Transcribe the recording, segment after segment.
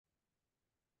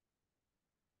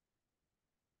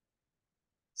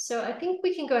So I think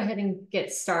we can go ahead and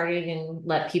get started and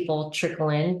let people trickle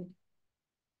in.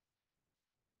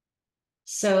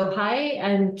 So hi,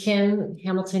 I'm Kim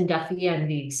Hamilton Duffy. I'm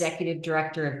the Executive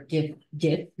Director of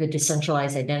DIF, the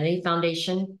Decentralized Identity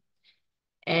Foundation.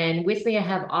 And with me, I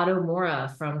have Otto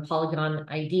Mora from Polygon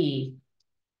ID.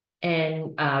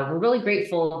 And we're really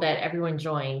grateful that everyone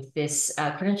joined. This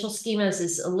credential schemas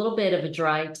is a little bit of a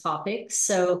dry topic,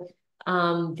 so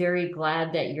very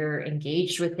glad that you're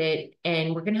engaged with it.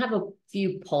 And we're going to have a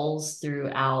few polls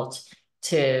throughout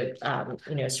to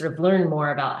sort of learn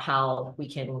more about how we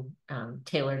can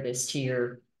tailor this to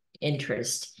your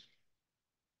interest.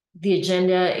 The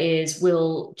agenda is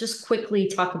we'll just quickly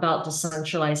talk about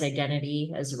decentralized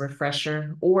identity as a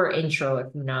refresher or intro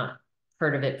if you've not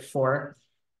heard of it before.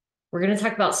 We're going to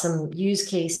talk about some use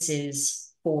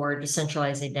cases for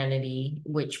decentralized identity,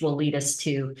 which will lead us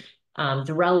to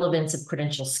the relevance of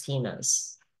credential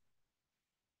schemas.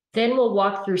 Then we'll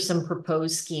walk through some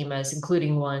proposed schemas,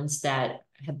 including ones that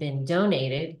have been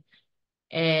donated,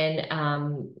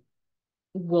 and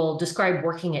we'll describe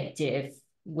working at DIF,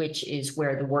 which is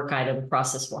where the work item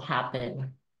process will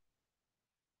happen.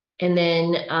 And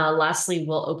then lastly,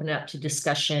 we'll open it up to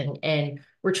discussion, and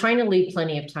we're trying to leave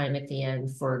plenty of time at the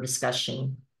end for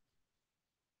discussion.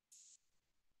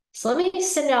 So let me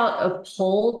send out a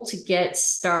poll to get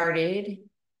started.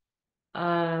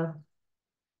 1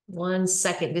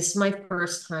 second. This is my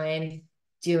first time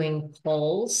doing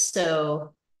polls,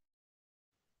 so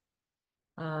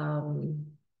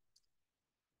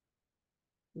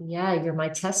yeah, you're my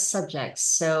test subjects.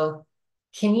 So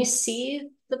can you see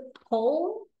the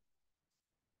poll?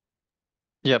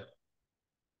 Yep.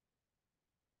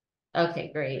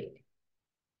 Okay, great.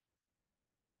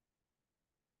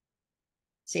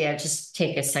 So yeah, just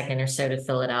take a second or so to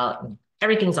fill it out.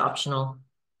 Everything's optional.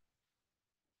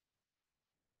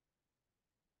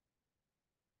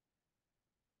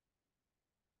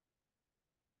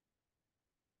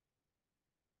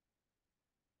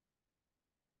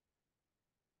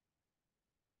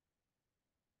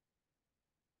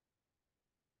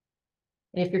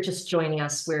 And if you're just joining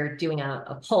us, we're doing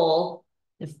a poll.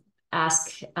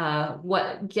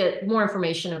 Get more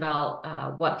information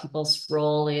about what people's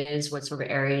role is, what sort of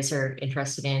areas they're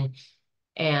interested in,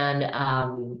 and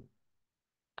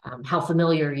how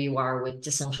familiar you are with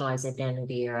decentralized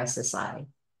identity or SSI.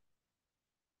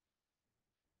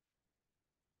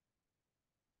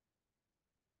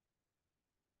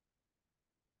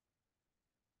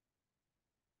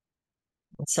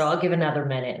 So I'll give another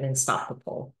minute and then stop the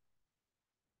poll.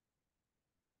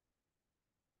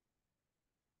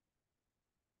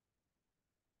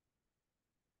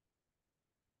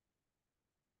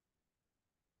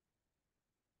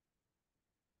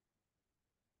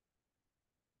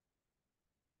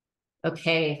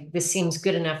 Okay, this seems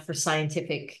good enough for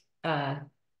scientific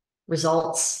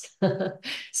results.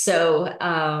 So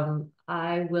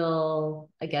I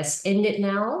will, I guess, end it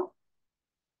now.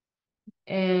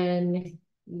 And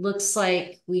looks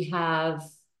like we have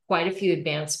quite a few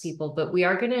advanced people, but we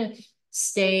are going to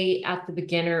stay at the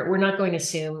beginner. We're not going to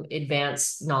assume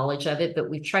advanced knowledge of it, but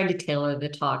we've tried to tailor the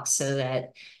talk so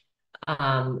that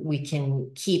we can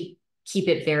keep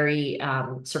it very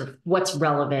sort of what's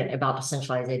relevant about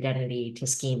decentralized identity to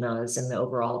schemas and the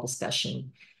overall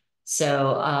discussion.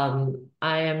 So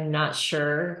I am not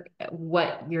sure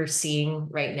what you're seeing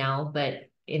right now, but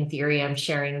in theory, I'm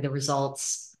sharing the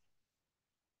results.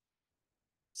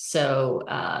 So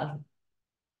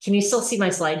can you still see my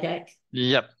slide deck?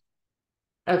 Yep.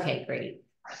 Okay, great.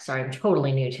 Sorry, I'm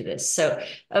totally new to this. So,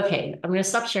 okay, I'm going to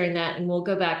stop sharing that and we'll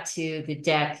go back to the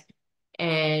deck.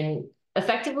 And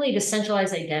effectively,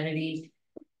 decentralized identity,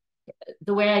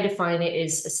 the way I define it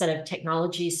is a set of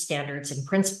technologies, standards, and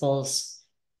principles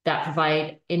that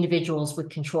provide individuals with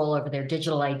control over their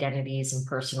digital identities and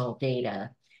personal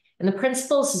data. And the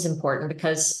principles is important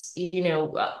because,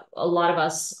 a lot of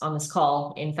us on this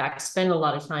call, in fact, spend a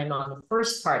lot of time on the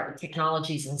first part, the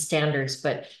technologies and standards,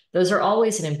 but those are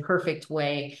always an imperfect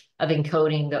way of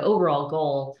encoding the overall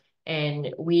goal.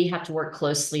 And we have to work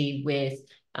closely with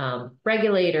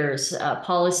regulators,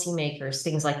 policymakers,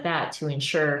 things like that to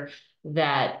ensure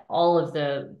that all of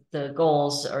the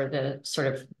goals or the sort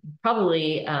of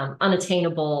probably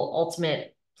unattainable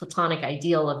ultimate platonic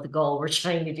ideal of the goal we're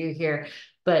trying to do here,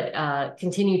 but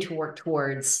continue to work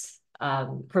towards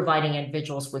providing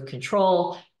individuals with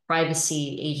control,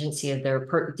 privacy, agency of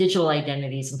their digital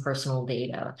identities and personal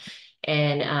data.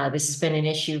 And this has been an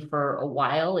issue for a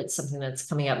while. It's something that's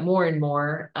coming up more and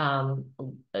more,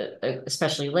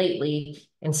 especially lately.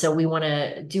 And so we want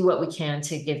to do what we can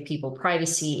to give people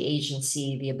privacy,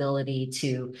 agency, the ability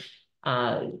to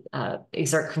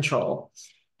exert control.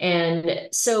 And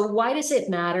so why does it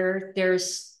matter?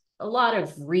 There's a lot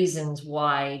of reasons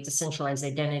why decentralized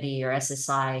identity or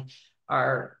SSI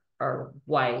are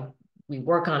why we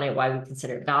work on it, why we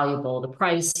consider it valuable. The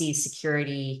privacy,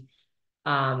 security,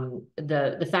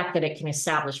 the fact that it can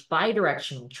establish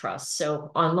bidirectional trust.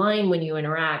 So online, when you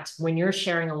interact, when you're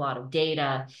sharing a lot of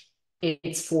data,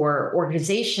 it's for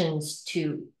organizations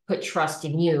to put trust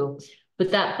in you,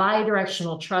 but that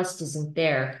bidirectional trust isn't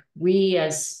there. We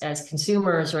as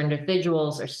consumers or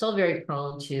individuals are still very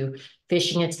prone to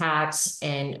phishing attacks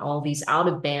and all these out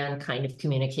of band kind of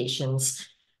communications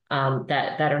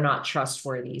that are not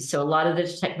trustworthy. So a lot of the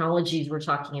technologies we're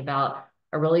talking about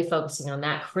are really focusing on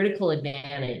that critical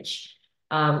advantage.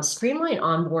 Streamlined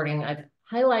onboarding, I've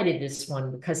highlighted this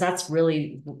one because that's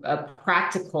really a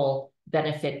practical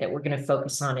benefit that we're going to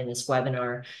focus on in this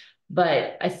webinar.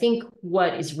 But I think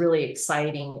what is really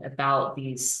exciting about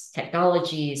these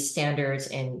technologies, standards,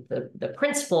 and the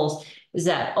principles is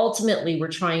that ultimately we're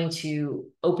trying to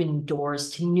open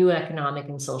doors to new economic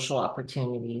and social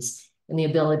opportunities and the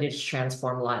ability to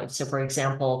transform lives. So, for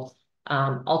example,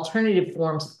 alternative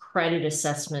forms of credit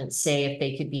assessment, say if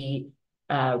they could be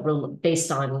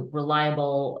based on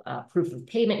reliable proof of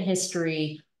payment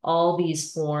history, all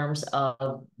these forms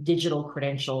of digital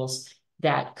credentials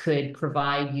that could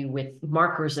provide you with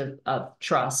markers of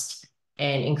trust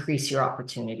and increase your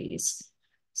opportunities.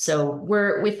 So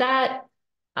with that,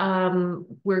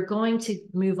 we're going to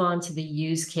move on to the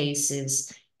use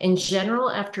cases. In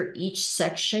general, after each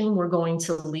section, we're going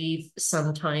to leave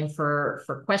some time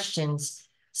for questions.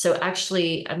 So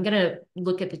actually, I'm going to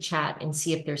look at the chat and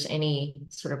see if there's any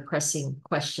sort of pressing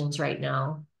questions right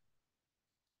now.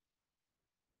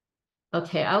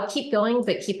 Okay, I'll keep going,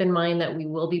 but keep in mind that we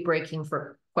will be breaking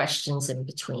for questions in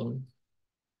between.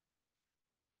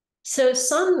 So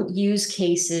some use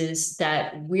cases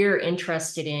that we're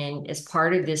interested in as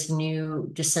part of this new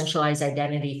Decentralized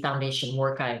Identity Foundation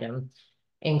work item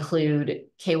include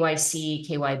KYC,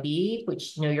 KYB,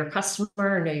 which know your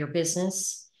customer, know your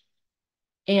business,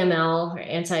 AML, or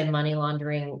anti-money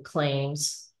laundering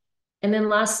claims, and then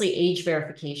lastly, age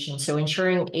verification, so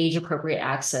ensuring age-appropriate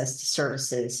access to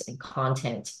services and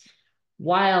content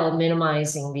while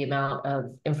minimizing the amount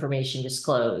of information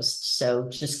disclosed. So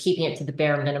just keeping it to the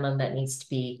bare minimum that needs to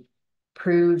be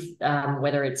proved,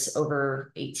 whether it's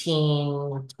over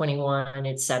 18, 21,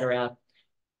 et cetera.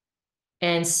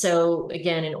 And so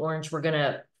again, in orange, we're going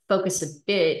to focus a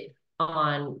bit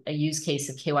on a use case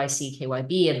of KYC,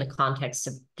 KYB in the context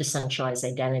of decentralized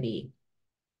identity.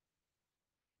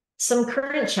 Some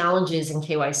current challenges in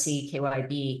KYC,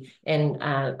 KYB, and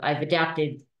I've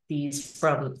adapted these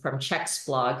from Check's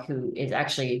blog, who is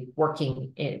actually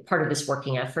working in part of this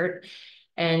working effort.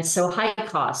 And so high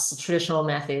costs, traditional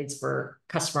methods for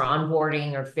customer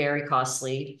onboarding are very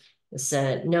costly. It's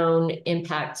a known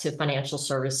impact to financial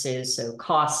services, so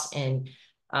costs and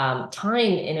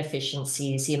time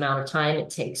inefficiencies, the amount of time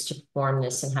it takes to perform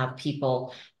this and have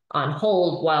people on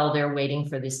hold while they're waiting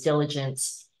for this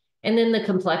diligence. And then the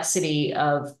complexity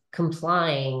of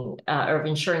complying or of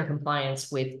ensuring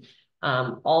compliance with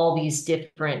all these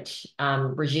different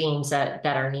regimes that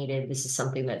are needed. This is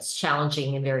something that's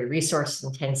challenging and very resource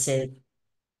intensive.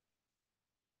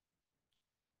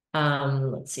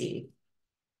 Let's see.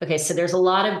 Okay, so there's a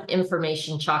lot of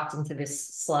information chalked into this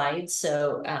slide.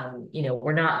 So,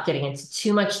 we're not getting into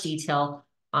too much detail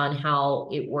on how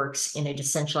it works in a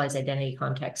decentralized identity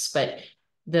context, but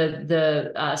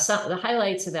the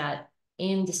highlights of that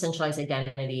in decentralized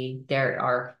identity, there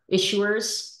are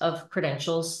issuers of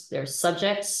credentials, there's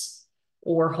subjects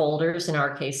or holders. In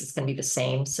our case, it's going to be the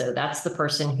same. So that's the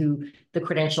person who the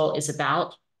credential is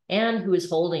about and who is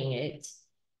holding it.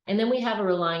 And then we have a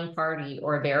relying party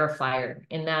or a verifier,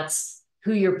 and that's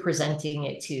who you're presenting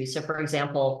it to. So for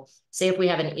example, say if we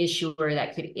have an issuer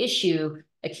that could issue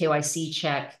a KYC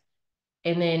check,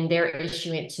 and then they're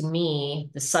issuing it to me,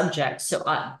 the subject. So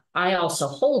I also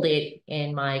hold it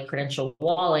in my credential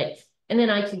wallet, and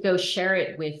then I could go share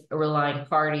it with a relying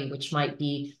party, which might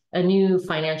be a new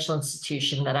financial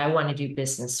institution that I want to do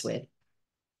business with.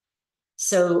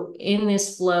 So in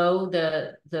this flow,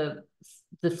 the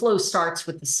flow starts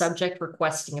with the subject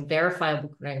requesting a verifiable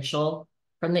credential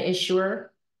from the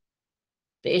issuer.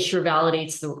 The issuer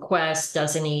validates the request,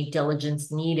 does any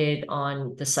diligence needed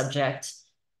on the subject,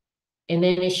 and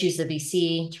then issues the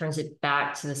VC, turns it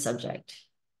back to the subject.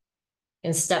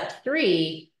 In step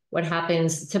 3, what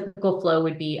happens, the typical flow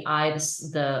would be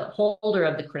the holder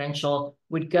of the credential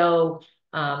would go,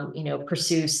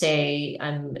 pursue, say,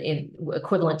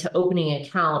 equivalent to opening an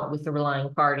account with the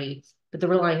relying party. But the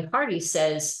relying party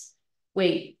says,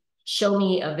 wait, show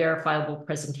me a verifiable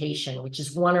presentation, which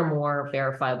is one or more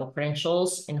verifiable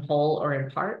credentials in whole or in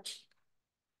part.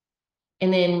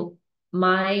 And then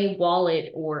my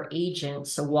wallet or agent,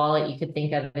 so wallet you could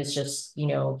think of as just,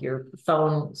 your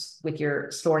phone with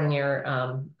your storing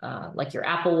your, like your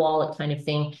Apple Wallet kind of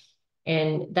thing.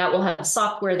 And that will have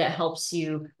software that helps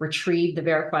you retrieve the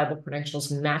verifiable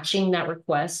credentials matching that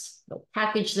request. They'll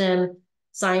package them,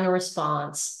 sign a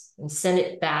response, and send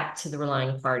it back to the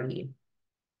relying party.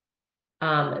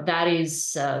 That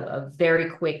is a very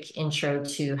quick intro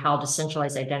to how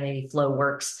decentralized identity flow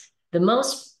works. The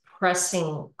most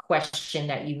pressing question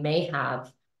that you may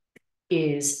have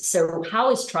is, so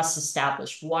how is trust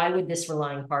established? Why would this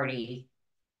relying party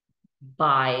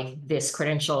buy this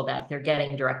credential that they're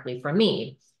getting directly from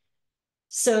me?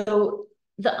 So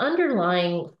the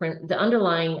underlying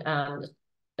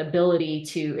ability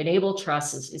to enable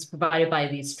trust is provided by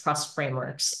these trust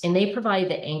frameworks, and they provide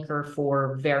the anchor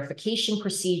for verification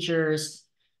procedures,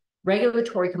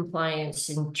 regulatory compliance,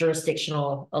 and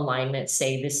jurisdictional alignment.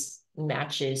 Say this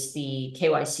matches the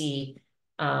KYC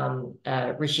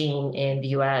regime in the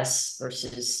US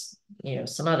versus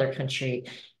some other country.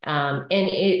 And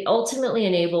it ultimately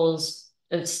enables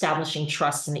establishing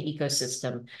trust in the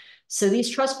ecosystem. So these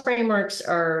trust frameworks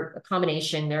are a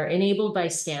combination. They're enabled by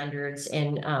standards,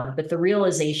 but the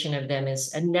realization of them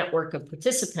is a network of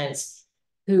participants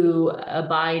who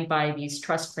abide by these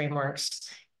trust frameworks.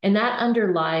 And that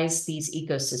underlies these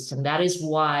ecosystems. That is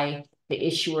why the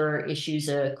issuer issues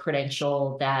a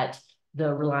credential that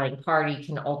the relying party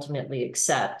can ultimately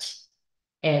accept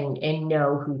and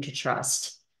know who to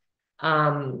trust.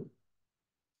 The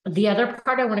other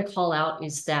part I want to call out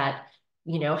is that,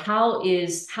 how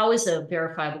is a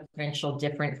verifiable credential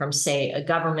different from, say, a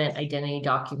government identity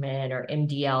document or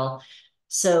MDL?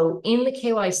 So in the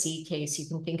KYC case, you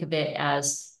can think of it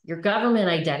as your government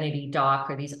identity doc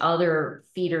or these other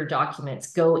feeder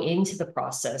documents go into the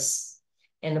process,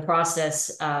 and the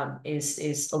process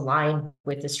is aligned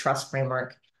with this trust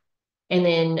framework. And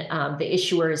then the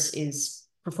issuers is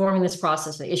performing this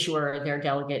process, the issuer, their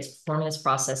delegates performing this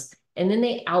process, and then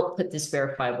they output this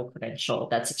verifiable credential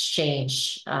that's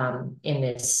exchanged in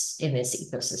this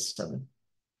ecosystem.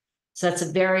 So that's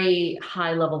a very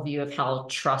high level view of how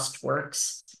trust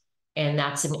works. And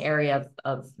that's an area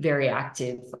of very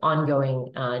active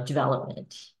ongoing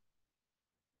development.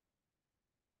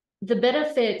 The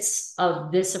benefits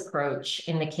of this approach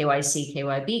in the KYC,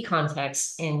 KYB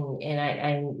context, and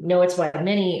I know it's why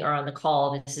many are on the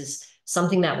call, this is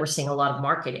something that we're seeing a lot of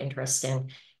market interest in,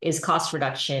 is cost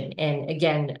reduction. And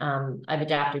again, I've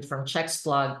adapted from Check's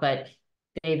blog, but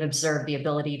they've observed the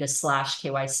ability to slash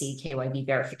KYC, KYB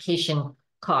verification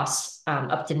costs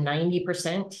up to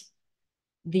 90%.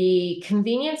 The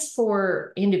convenience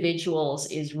for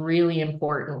individuals is really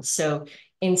important. So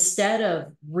instead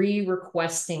of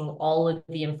re-requesting all of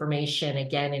the information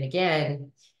again and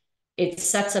again, it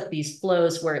sets up these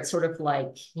flows where it's sort of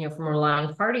like, from a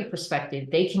relying party perspective,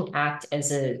 they can act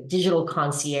as a digital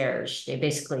concierge. They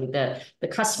basically, the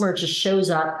customer just shows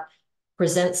up,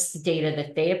 presents the data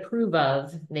that they approve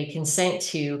of, they consent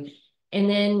to, and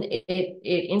then it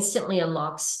instantly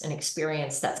unlocks an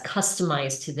experience that's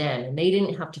customized to them. And they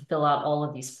didn't have to fill out all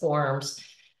of these forms.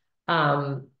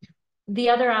 The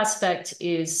other aspect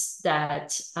is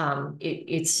that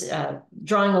it's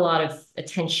drawing a lot of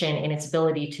attention in its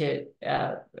ability to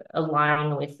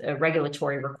align with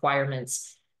regulatory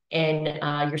requirements. And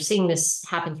you're seeing this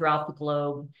happen throughout the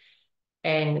globe.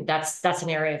 And that's an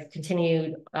area of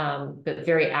continued but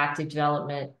very active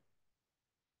development.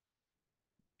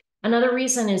 Another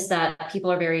reason is that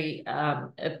people are very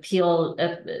appeal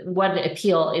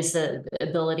is the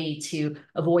ability to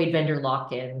avoid vendor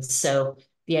lock-ins. So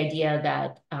the idea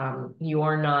that you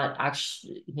are not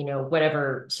actually,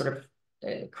 whatever sort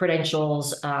of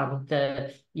credentials,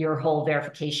 your whole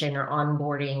verification or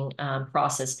onboarding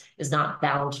process is not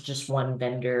bound to just one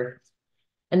vendor.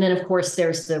 And then, of course,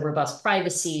 there's the robust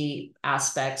privacy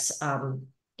aspects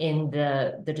in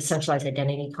the decentralized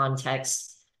identity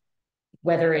context,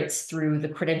 whether it's through the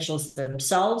credentials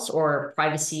themselves or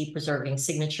privacy preserving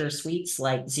signature suites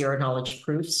like zero knowledge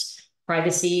proofs.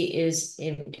 Privacy is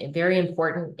very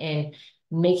important in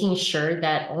making sure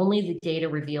that only the data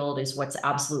revealed is what's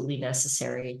absolutely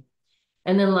necessary.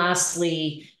 And then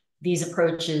lastly, these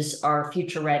approaches are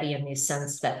future ready in the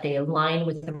sense that they align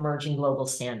with emerging global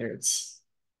standards.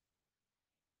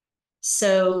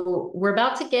 So we're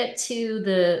about to get to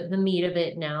the meat of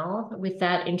it now. With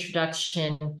that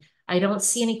introduction, I don't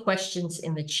see any questions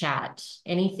in the chat.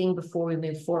 Anything before we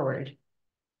move forward?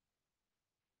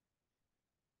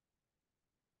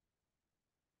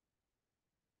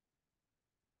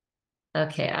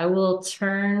 Okay, I will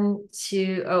turn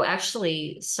to, oh,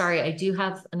 actually, sorry, I do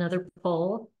have another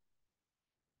poll.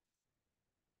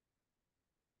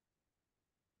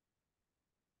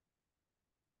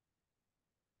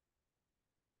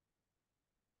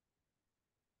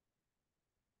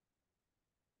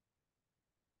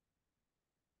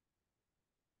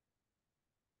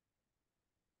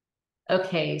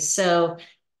 Okay, so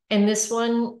in this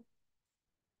one,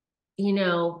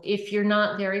 if you're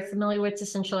not very familiar with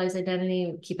decentralized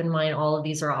identity, keep in mind all of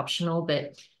these are optional,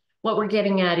 but what we're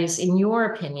getting at is, in your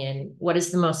opinion, what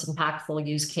is the most impactful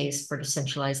use case for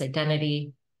decentralized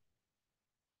identity?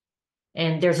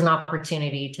 And there's an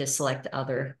opportunity to select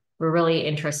other. We're really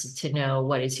interested to know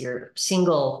what is your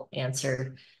single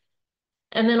answer.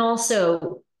 And then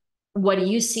also, what do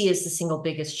you see as the single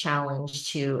biggest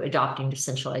challenge to adopting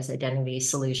decentralized identity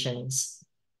solutions?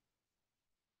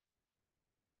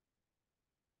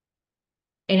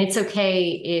 And it's okay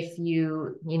if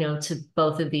to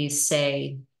both of these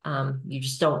say you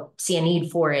just don't see a need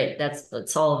for it.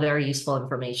 That's all very useful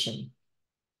information.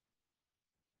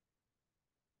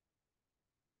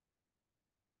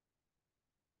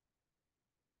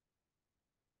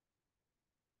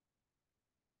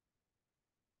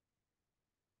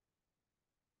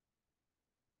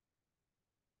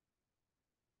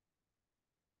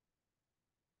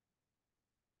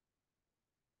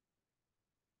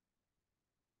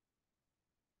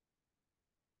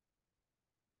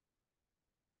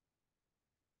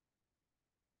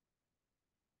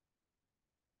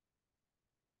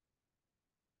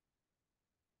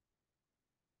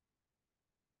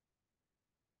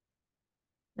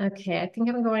 Okay, I think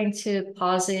I'm going to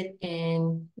pause it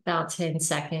in about 10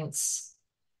 seconds.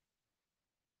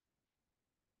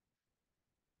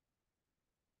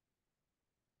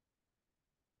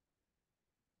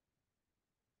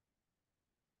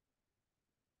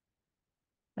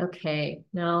 Okay,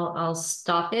 now I'll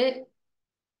stop it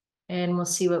and we'll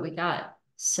see what we got.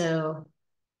 So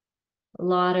a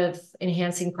lot of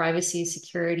enhancing privacy,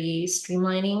 security,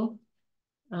 streamlining.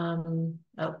 Oh,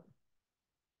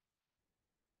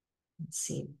 let's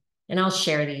see. And I'll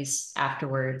share these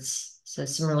afterwards. So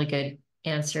some really good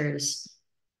answers.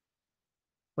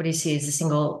 What do you see as the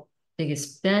single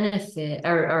biggest benefit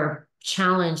or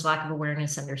challenge? Lack of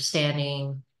awareness,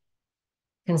 understanding,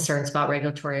 concerns about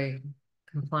regulatory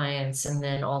compliance, and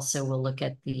then also we'll look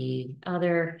at the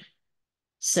other.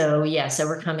 So yes,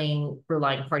 overcoming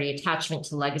relying party attachment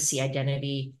to legacy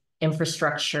identity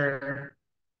infrastructure,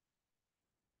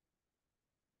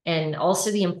 and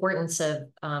also the importance of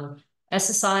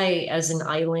SSI as an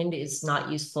island is not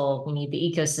useful. We need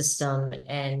the ecosystem,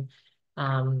 and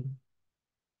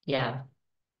yeah.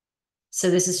 So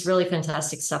this is really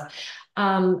fantastic stuff.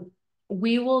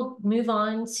 We will move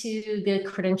on to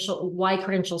the why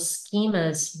credential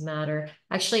schemas matter.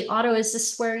 Actually, Otto, is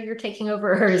this where you're taking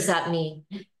over or is that me?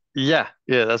 Yeah,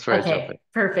 that's where I jump in. Okay,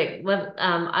 perfect.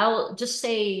 I'll just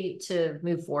say to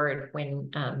move forward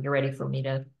when you're ready for me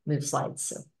to move slides.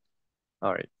 So.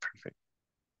 All right, perfect.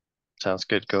 Sounds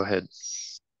good. Go ahead.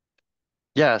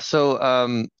 Yeah,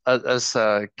 so as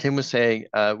Kim was saying,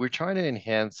 we're trying to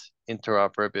enhance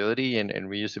interoperability and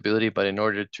reusability, but in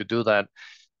order to do that,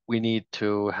 we need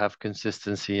to have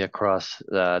consistency across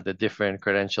the different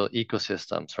credential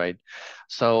ecosystems, right?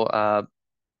 So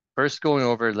first going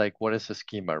over like what is a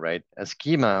schema, right? A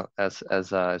schema, as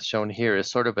shown here,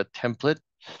 is sort of a template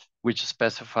which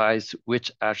specifies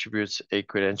which attributes a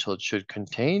credential should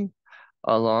contain,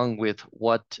 along with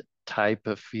what type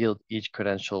of field each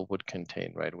credential would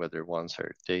contain, right? Whether ones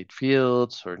are date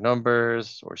fields or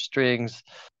numbers or strings.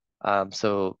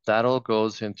 So that all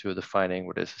goes into defining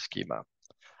what is a schema.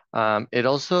 It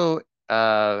also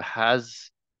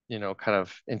has, kind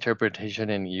of interpretation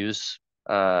and use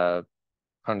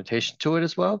connotation to it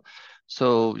as well.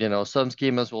 So, some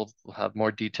schemas will have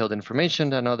more detailed information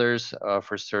than others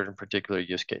for certain particular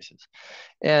use cases.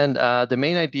 And the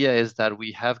main idea is that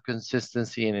we have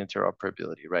consistency and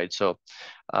interoperability, right? So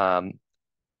um,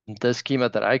 the schema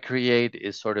that I create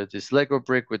is sort of this Lego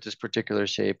brick with this particular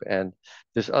shape, and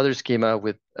this other schema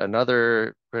with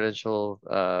another credential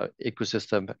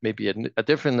ecosystem, maybe a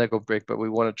different Lego brick, but we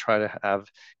want to try to have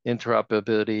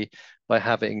interoperability by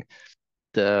having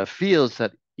the fields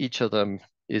that each of them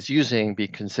is using be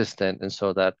consistent. And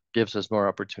so that gives us more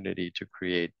opportunity to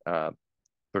create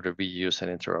sort of reuse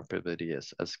and interoperability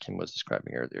as Kim was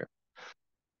describing earlier.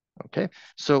 Okay,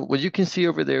 so what you can see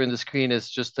over there in the screen is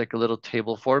just like a little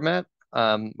table format,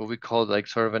 what we call like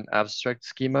sort of an abstract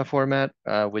schema format,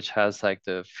 which has like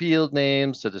the field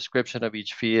names, the description of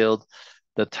each field,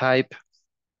 the type,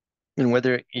 and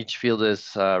whether each field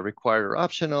is required or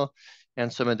optional,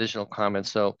 and some additional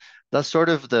comments. So that's sort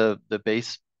of the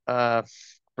base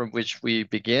from which we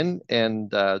begin, and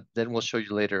then we'll show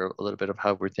you later a little bit of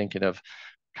how we're thinking of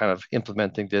kind of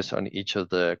implementing this on each of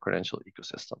the credential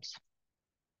ecosystems.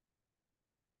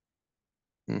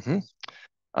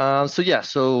 So yeah,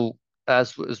 so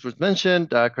as was mentioned,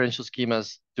 credential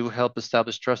schemas do help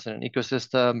establish trust in an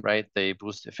ecosystem, right? They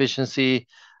boost efficiency.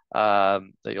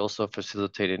 They also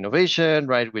facilitate innovation,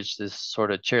 right? Which is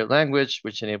sort of shared language,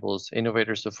 which enables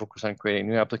innovators to focus on creating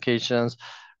new applications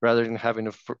rather than having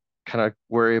to kind of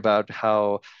worry about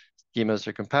how schemas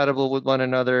are compatible with one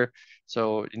another.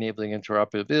 So enabling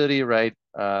interoperability, right?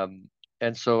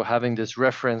 And so having this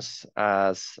reference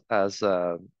as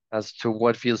to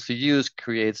what fields to use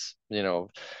creates,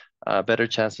 better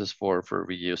chances for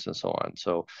reuse and so on.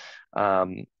 So,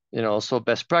 also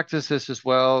best practices as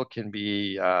well can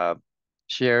be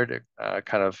shared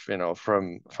kind of,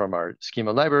 from our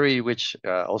schema library, which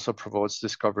also promotes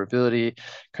discoverability,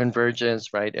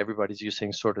 convergence, right? Everybody's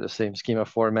using sort of the same schema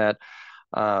format.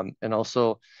 And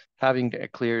also having a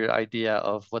clear idea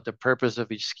of what the purpose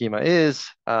of each schema is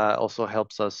also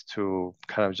helps us to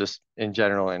kind of just in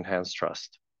general enhance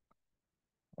trust.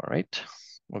 All right,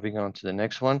 moving on to the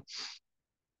next one.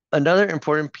 Another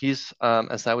important piece,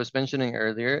 as I was mentioning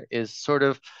earlier, is sort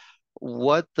of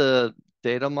what the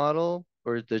data model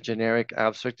or the generic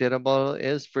abstract data model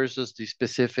is versus the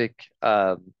specific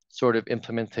sort of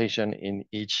implementation in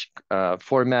each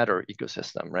format or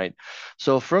ecosystem, right?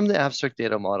 So from the abstract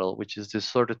data model, which is this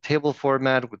sort of table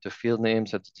format with the field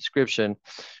names and the description,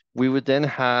 we would then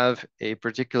have a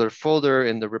particular folder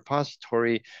in the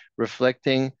repository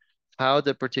reflecting how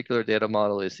the particular data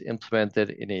model is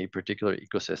implemented in a particular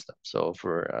ecosystem. So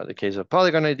for the case of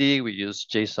Polygon ID, we use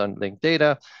JSON linked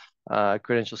data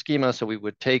credential schema. So we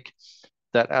would take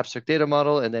that abstract data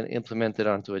model and then implement it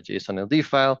onto a JSON LD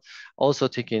file, also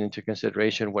taking into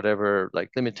consideration whatever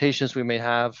like limitations we may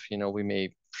have. We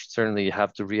may certainly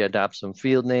have to readapt some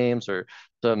field names or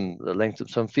the length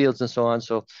of some fields and so on.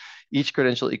 So each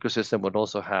credential ecosystem would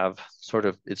also have sort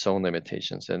of its own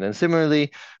limitations. And then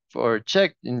similarly for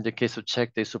check, in the case of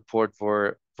check, they support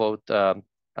for both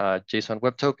JSON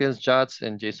Web Tokens, JOTs,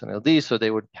 and JSON LD. So they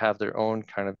would have their own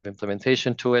kind of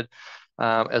implementation to it,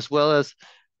 as well as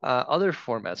other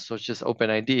formats, such as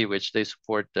OpenID, which they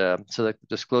support selected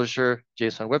disclosure,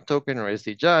 JSON Web Token, or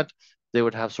SD JOT. They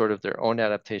would have sort of their own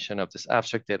adaptation of this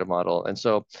abstract data model. And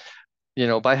so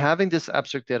by having this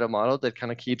abstract data model that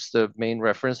kind of keeps the main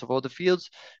reference of all the fields,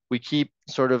 we keep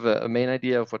sort of a main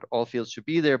idea of what all fields should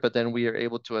be there, but then we are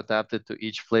able to adapt it to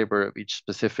each flavor of each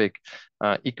specific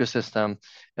ecosystem.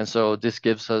 And so this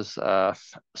gives us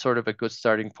sort of a good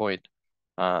starting point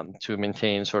to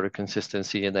maintain sort of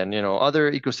consistency. And then,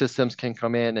 other ecosystems can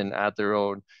come in and add their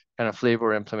own kind of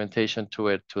flavor implementation to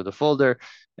it, to the folder.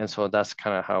 And so that's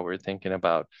kind of how we're thinking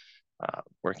about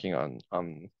working on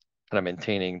kind of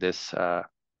maintaining this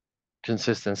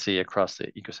consistency across the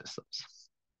ecosystems.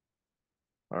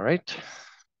 All right.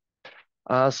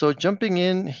 So jumping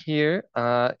in here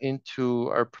into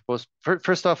our proposed,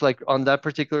 first off, like on that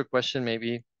particular question,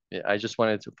 maybe I just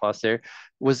wanted to pause there.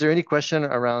 Was there any question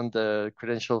around the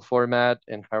credential format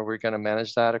and how we're going to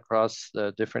manage that across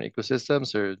the different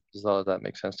ecosystems, or does all of that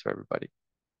make sense to everybody?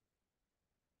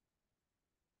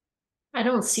 I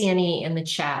don't see any in the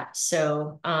chat.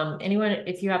 So anyone,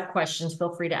 if you have questions,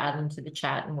 feel free to add them to the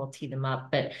chat and we'll tee them up.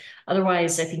 But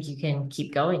otherwise, I think you can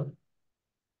keep going.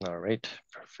 All right,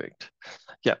 perfect.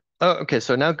 Yeah. Oh, okay.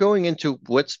 So now going into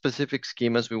what specific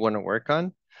schemas we want to work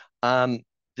on.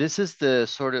 This is the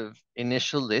sort of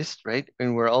initial list, right?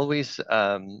 And we're always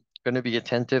going to be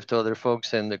attentive to other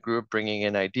folks in the group bringing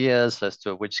in ideas as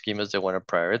to which schemas they want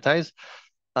to prioritize.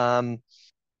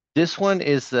 This one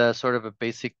is sort of a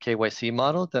basic KYC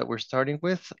model that we're starting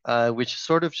with, which is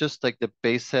sort of just like the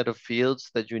base set of fields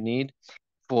that you need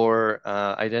for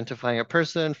identifying a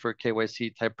person for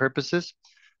KYC type purposes.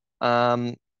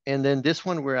 And then this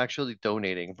one we're actually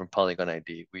donating from Polygon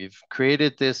ID. We've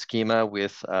created this schema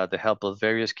with the help of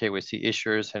various KYC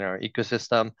issuers in our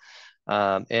ecosystem.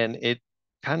 And it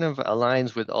kind of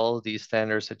aligns with all of these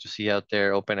standards that you see out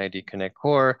there, OpenID Connect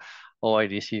Core,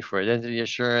 OIDC for identity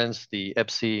assurance, the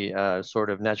EPSI sort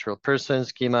of natural person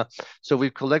schema. So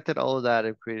we've collected all of that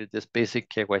and created this basic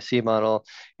KYC model.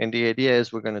 And the idea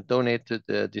is we're going to donate to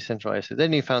the Decentralized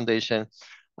Identity Foundation,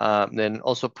 then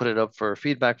also put it up for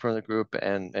feedback from the group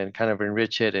and kind of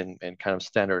enrich it and kind of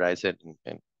standardize it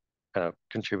and kind of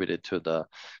contributed to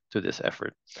this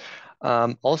effort.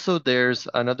 Also, there's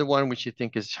another one which I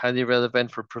think is highly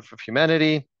relevant for proof of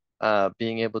humanity.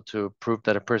 being able to prove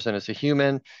that a person is a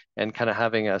human and kind of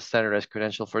having a standardized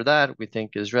credential for that, we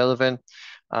think is relevant,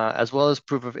 as well as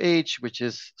proof of age, which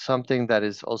is something that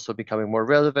is also becoming more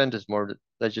relevant as more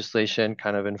legislation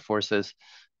kind of enforces,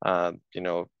 you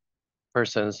know,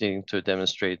 persons needing to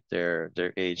demonstrate their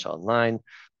age online.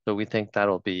 So we think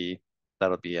that'll be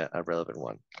a relevant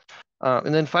one.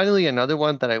 And then finally, another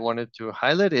one that I wanted to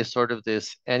highlight is sort of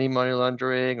this anti-money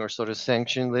laundering or sort of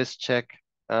sanction list check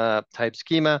type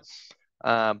schema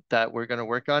that we're going to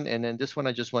work on. And then this one,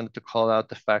 I just wanted to call out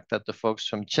the fact that the folks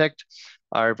from Checked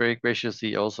are very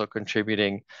graciously also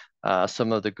contributing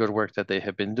some of the good work that they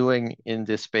have been doing in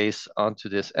this space onto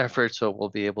this effort. So we'll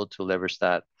be able to leverage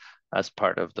that as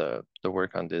part of the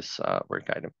work on this work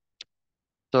item.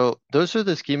 So those are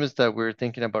the schemas that we're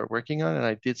thinking about working on. And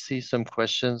I did see some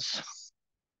questions.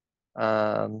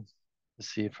 Let's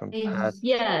see from Pat.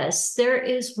 Yes, there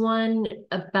is one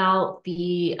about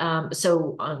the,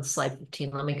 so on slide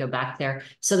 15, let me go back there.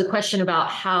 So the question about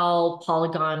how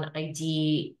Polygon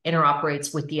ID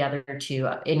interoperates with the other two.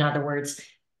 In other words,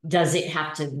 does it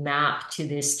have to map to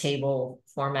this table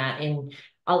format? And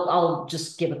I'll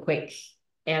just give a quick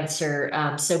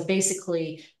answer. So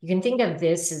basically, you can think of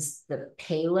this as the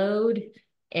payload,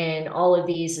 and all of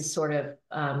these is sort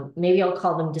of, maybe I'll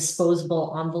call them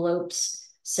disposable envelopes.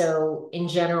 So in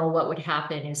general, what would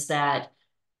happen is that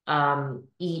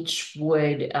each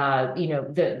would,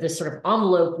 the sort of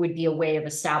envelope would be a way of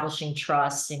establishing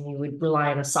trust, and you would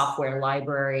rely on a software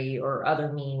library or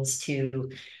other means to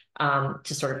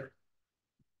sort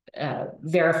of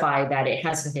verify that it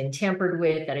hasn't been tampered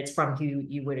with, that it's from who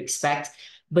you would expect.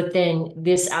 But then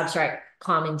this abstract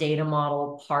common data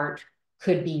model part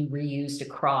could be reused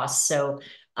across. So,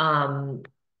 Otto,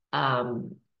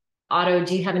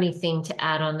 do you have anything to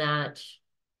add on that?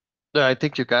 No, I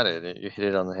think you got it. You hit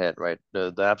it on the head, right?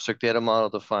 The abstract data model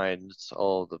defines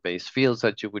all the base fields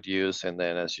that you would use, and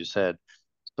then, as you said,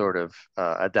 sort of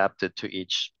adapted to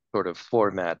each sort of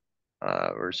format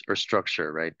or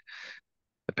structure, right?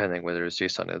 Depending whether it's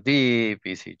JSON-LD,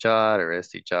 BCJOT, or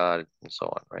SDJOT, and so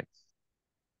on, right?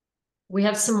 We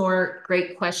have some more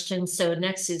great questions. So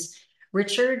next is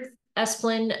Richard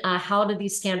Esplin. How do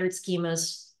these standard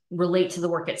schemas relate to the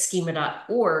work at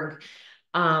schema.org?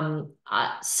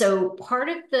 So part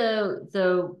of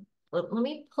let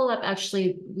me pull up,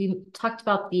 actually, we talked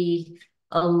about the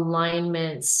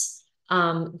alignments.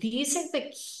 These are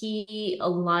the key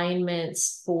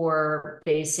alignments for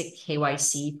basic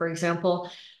KYC, for example.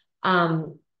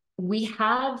 We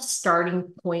have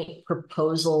starting point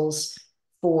proposals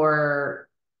for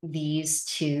these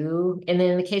two. And then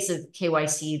in the case of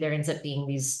KYC, there ends up being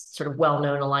these sort of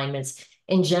well-known alignments.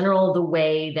 In general, the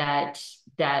way that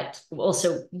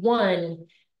also one,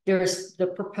 there's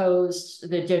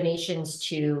the donations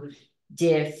to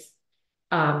DIF.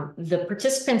 The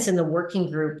participants in the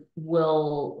working group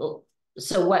will,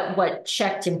 so what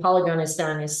Checked in Polygon has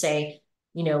done is say,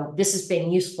 this has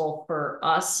been useful for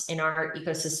us in our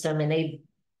ecosystem, and they've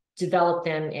developed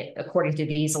them according to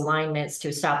these alignments to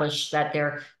establish that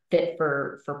they're fit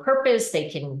for purpose. They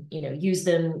can, use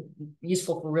them,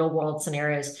 useful for real world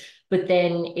scenarios. But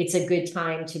then it's a good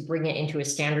time to bring it into a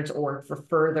standards org for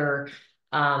further,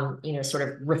 sort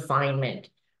of refinement.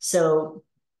 So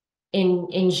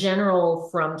in general,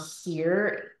 from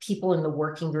here, people in the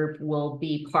working group will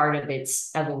be part of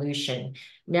its evolution.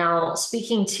 Now,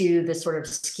 speaking to the sort of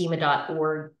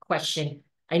schema.org question,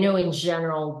 I know in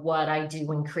general what I do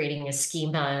when creating a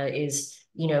schema is,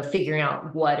 figuring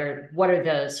out what are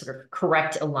the sort of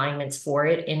correct alignments for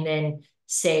it, and then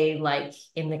say, like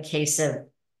in the case of,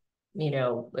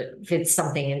 if it's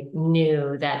something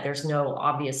new that there's no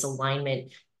obvious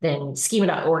alignment, then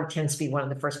schema.org tends to be one of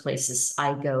the first places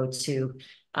I go to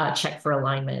check for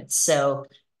alignment. So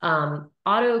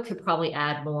Otto could probably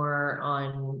add more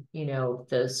on,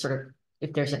 the sort of,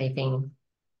 if there's anything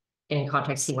in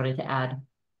context he wanted to add.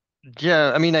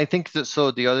 Yeah, I mean, I think that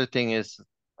so the other thing is,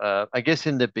 I guess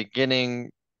in the beginning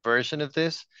version of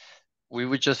this, we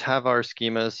would just have our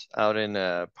schemas out in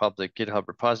a public GitHub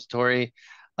repository.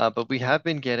 But we have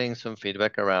been getting some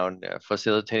feedback around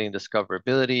facilitating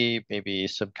discoverability, maybe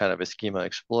some kind of a schema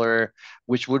explorer,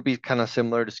 which would be kind of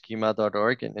similar to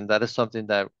schema.org. And that is something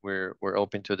that we're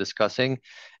open to discussing.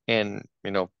 And,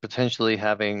 potentially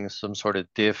having some sort of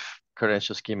diff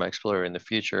credential schema explorer in the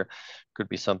future could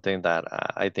be something that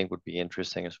I think would be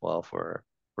interesting as well for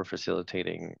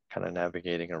facilitating kind of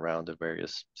navigating around the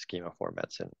various schema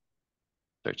formats and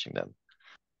searching them.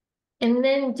 And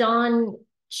then Don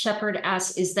Shepard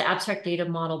asks, is the abstract data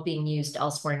model being used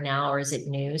elsewhere now, or is it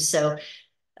new? So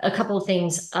a couple of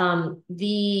things.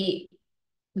 Okay,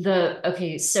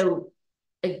 so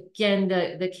again,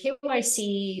 the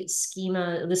KYC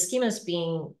schema, the schemas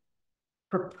being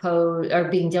proposed or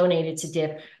being donated to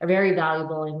DIF are very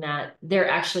valuable in that they're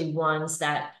actually ones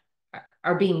that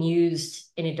are being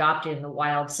used and adopted in the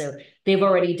wild. So they've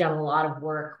already done a lot of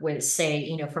work with,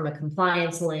 say, from a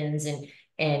compliance lens and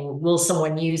will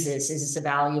someone use this? Is this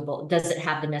valuable? Does it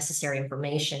have the necessary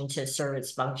information to serve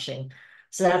its function?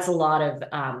 So that's a lot of,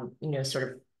 sort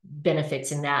of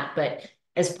benefits in that. But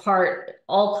as part,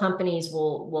 all companies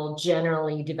will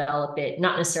generally develop it,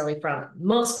 not necessarily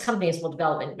most companies will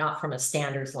develop it not from a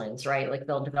standards lens, right? Like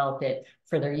they'll develop it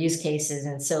for their use cases.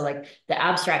 And so like the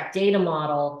abstract data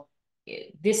model,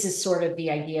 this is sort of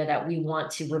the idea that we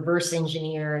want to reverse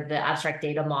engineer the abstract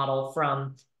data model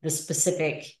from the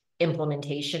specific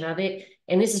implementation of it.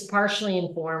 And this is partially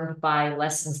informed by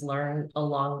lessons learned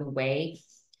along the way.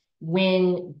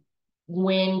 When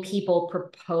people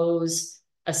propose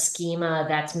a schema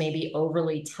that's maybe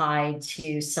overly tied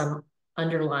to some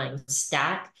underlying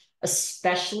stack,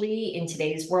 especially in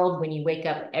today's world, when you wake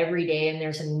up every day and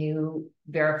there's a new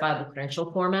verifiable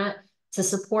credential format to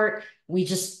support, we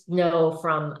just know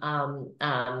from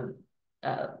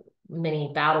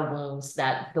many battle wounds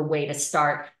that the way to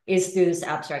start is through this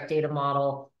abstract data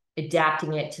model,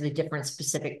 adapting it to the different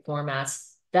specific formats.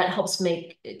 That helps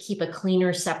keep a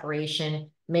cleaner separation,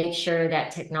 make sure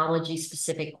that technology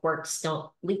specific quirks don't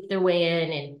leak their way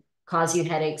in and cause you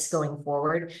headaches going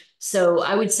forward. So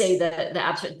I would say that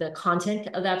the content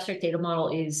of the abstract data model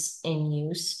is in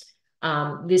use.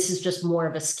 This is just more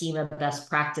of a schema best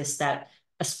practice that,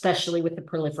 especially with the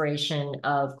proliferation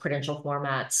of credential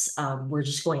formats, we're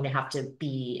just going to have to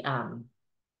be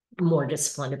more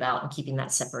disciplined about and keeping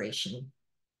that separation.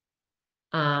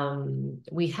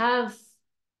 We have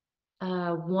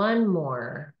one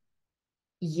more.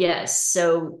 Yes.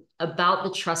 So about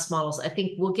the trust models, I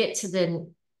think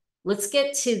let's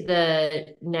get to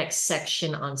the next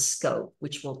section on scope,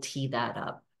 which will tee that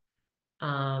up.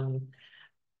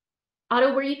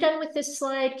 Otto, were you done with this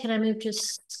slide? Can I move to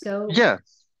scope? Yeah,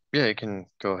 you can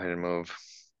go ahead and move.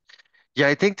 Yeah,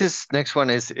 I think this next one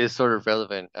is sort of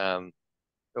relevant.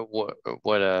 What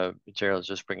Gerald's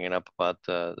just bringing up about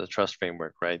the trust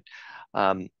framework, right?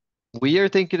 We are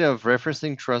thinking of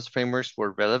referencing trust frameworks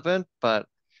where relevant, but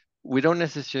we don't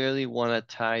necessarily want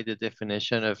to tie the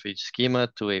definition of each schema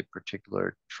to a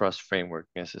particular trust framework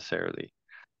necessarily.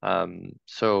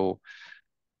 So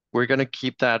we're going to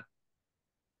keep that,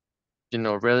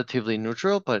 relatively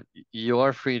neutral, but you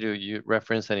are free to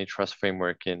reference any trust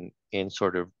framework in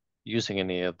sort of using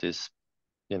any of these,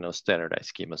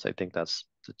 standardized schemas. I think that's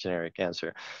the generic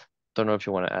answer. Don't know if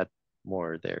you want to add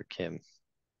more there, Kim.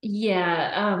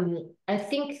 Yeah, I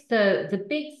think the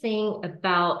big thing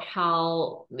about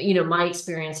how, my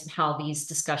experience of how these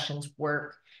discussions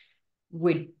work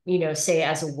would, say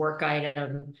as a work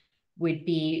item would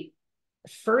be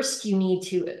first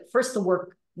the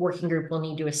working group will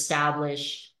need to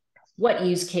establish what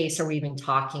use case are we even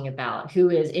talking about? Who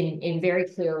is in very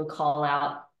clearly call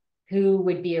out who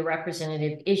would be a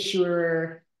representative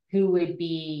issuer, who would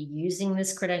be using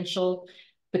this credential.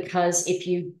 Because if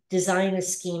you design a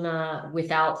schema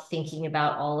without thinking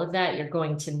about all of that, you're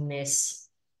going to miss,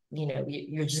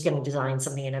 you're just going to design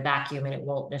something in a vacuum and it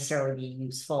won't necessarily be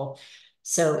useful.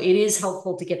 So it is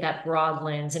helpful to get that broad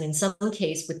lens. And in some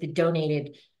case, with the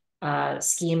donated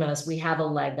schemas, we have a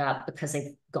leg up because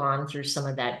they've gone through some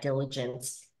of that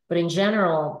diligence. But in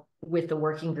general, with the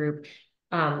working group,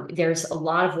 there's a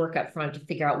lot of work up front to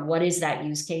figure out what is that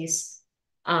use case.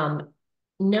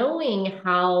 Knowing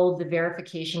how the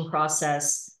verification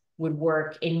process would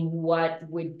work and what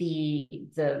would be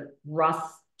the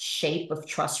rough shape of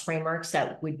trust frameworks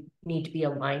that would need to be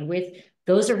aligned with,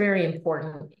 those are very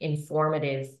important,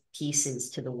 informative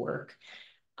pieces to the work.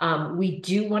 We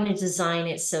do want to design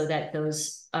it so that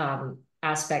those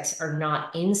aspects are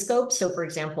not in scope. So for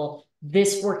example,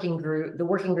 the working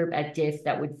group at DIF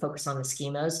that would focus on the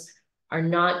schemas are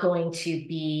not going to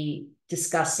be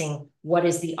discussing what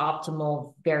is the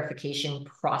optimal verification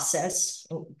process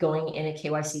going in a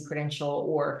KYC credential,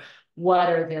 or what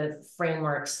are the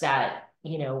frameworks that,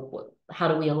 how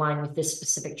do we align with this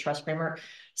specific trust framework?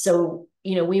 So,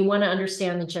 we want to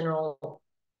understand the general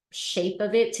shape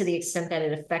of it to the extent that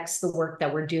it affects the work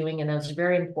that we're doing. And those are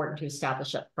very important to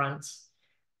establish up front.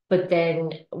 But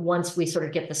then once we sort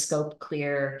of get the scope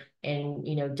clear and,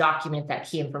 document that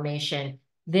key information,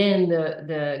 then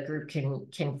the group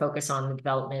can focus on the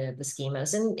development of the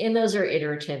schemas. And those are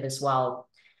iterative as well.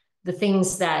 The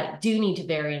things that do need to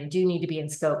vary and do need to be in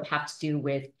scope have to do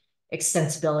with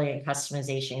extensibility and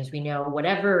customization. As we know,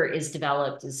 whatever is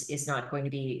developed is not going to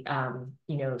be,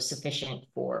 sufficient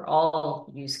for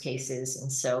all use cases.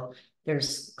 And so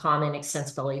There's common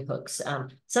extensibility hooks.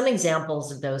 Some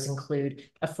examples of those include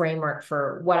a framework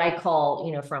for what I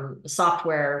call, from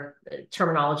software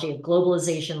terminology of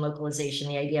globalization, localization,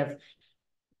 the idea of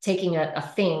taking a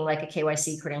thing like a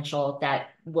KYC credential that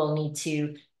will need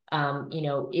to,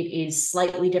 it is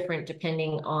slightly different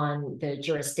depending on the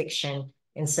jurisdiction.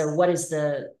 And so what is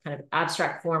the kind of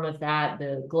abstract form of that,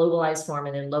 the globalized form,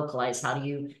 and then localized? How do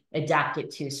you adapt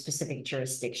it to a specific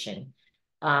jurisdiction?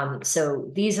 So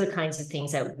these are the kinds of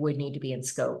things that would need to be in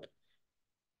scope.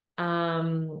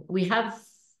 We have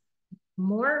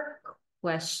more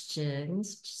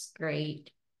questions, which is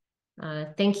great.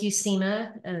 Thank you,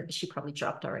 Seema. She probably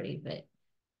dropped already, but.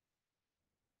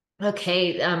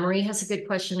 Okay, Marie has a good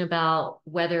question about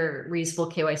whether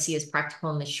reusable KYC is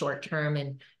practical in the short term,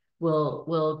 and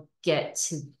we'll get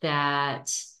to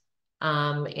that.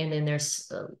 And then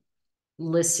there's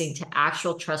listing to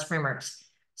actual trust frameworks.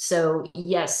 So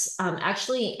yes,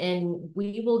 actually, and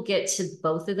we will get to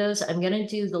both of those. I'm going to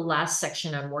do the last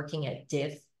section on working at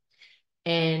DIF.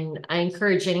 And I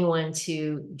encourage anyone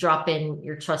to drop in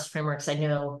your trust frameworks. I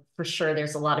know for sure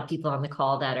there's a lot of people on the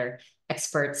call that are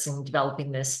experts in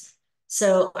developing this.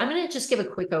 So I'm going to just give a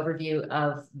quick overview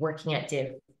of working at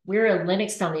DIF. We're a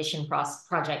Linux Foundation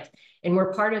project, and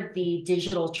we're part of the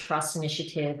Digital Trust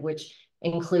Initiative, which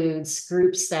includes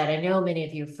groups that I know many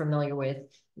of you are familiar with,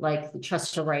 like the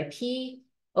Trust Over IP,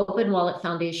 Open Wallet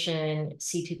Foundation,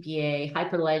 C2PA,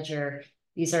 Hyperledger.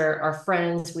 These are our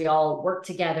friends. We all work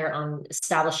together on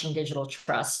establishing digital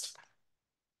trust.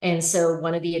 And so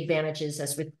one of the advantages,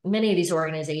 as with many of these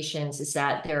organizations, is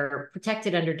that they're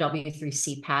protected under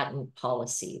W3C patent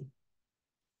policy.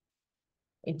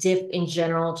 DIF in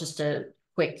general, just a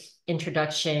quick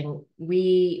introduction.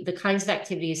 The kinds of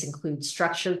activities include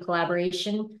structured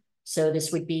collaboration. So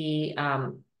this would be,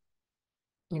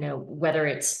 whether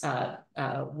it's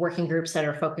working groups that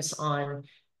are focused on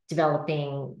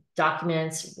developing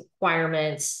documents,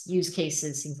 requirements, use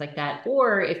cases, things like that,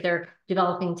 or if they're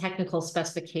developing technical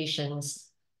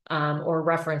specifications or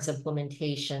reference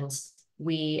implementations,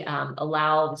 we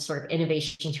allow the sort of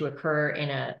innovation to occur in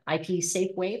an IP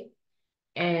safe way.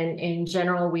 And in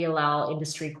general, we allow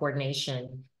industry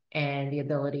coordination and the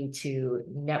ability to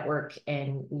network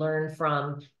and learn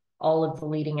from all of the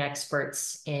leading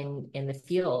experts in the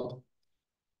field.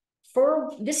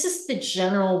 This is the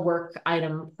general work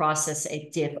item process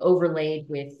at DIF overlaid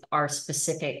with our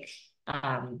specific,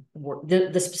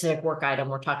 the specific work item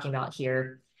we're talking about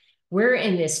here. We're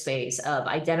in this phase of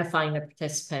identifying the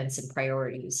participants and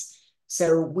priorities.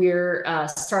 So we're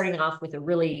starting off with a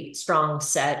really strong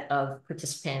set of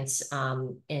participants,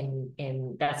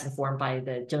 and that's informed by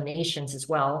the donations as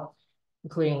well,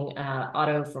 including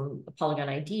Otto from Polygon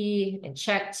ID and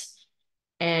Checked.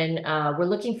 And we're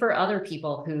looking for other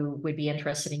people who would be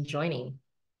interested in joining.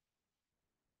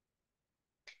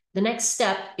 The next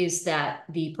step is that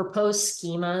the proposed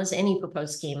schemas, any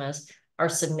proposed schemas, are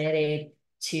submitted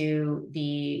to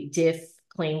the DIF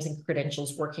Claims and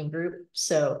Credentials Working Group.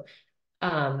 So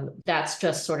that's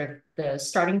just sort of the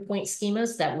starting point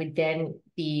schemas that would then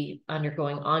be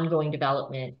undergoing ongoing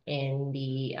development in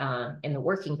the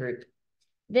working group.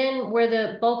 Then where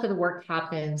the bulk of the work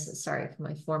happens, sorry for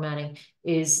my formatting,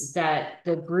 is that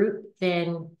the group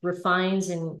then refines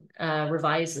and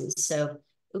revises. So,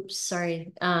 oops,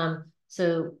 sorry.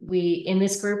 So in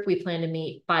this group, we plan to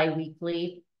meet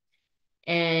bi-weekly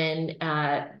and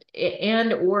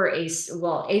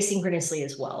asynchronously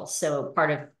as well. So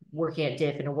part of working at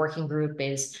DIF in a working group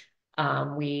is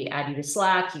we add you to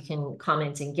Slack, you can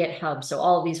comment in GitHub. So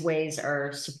all of these ways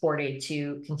are supported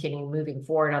to continue moving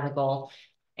forward on the goal.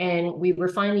 And we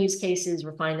refine the use cases,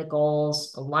 refine the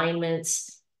goals,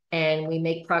 alignments, and we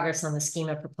make progress on the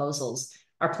schema proposals.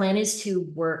 Our plan is to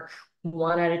work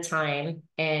one at a time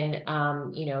and,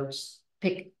 just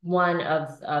pick one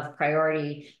of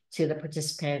priority to the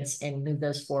participants and move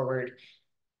those forward.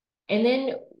 And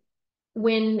then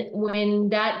when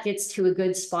that gets to a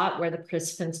good spot where the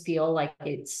participants feel like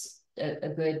it's a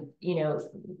good,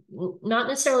 not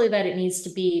necessarily that it needs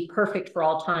to be perfect for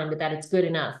all time, but that it's good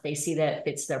enough. They see that it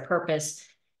fits their purpose.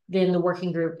 Then the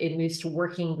working group, it moves to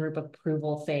working group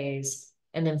approval phase.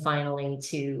 And then finally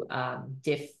to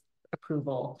DIF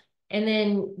approval. And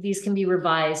then these can be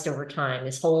revised over time.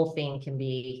 This whole thing can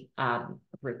be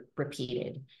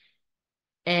repeated.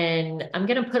 And I'm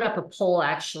going to put up a poll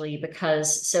actually,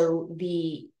 because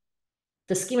the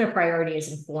schema priority is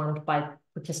informed by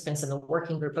participants in the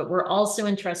working group, but we're also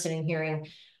interested in hearing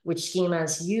which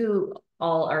schemas you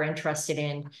all are interested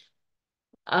in.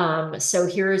 So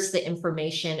here's the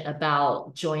information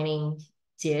about joining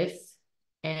DIF,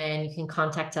 and you can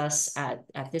contact us at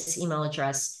this email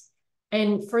address.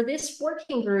 And for this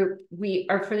working group,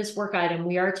 for this work item,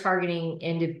 we are targeting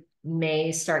end of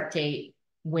May start date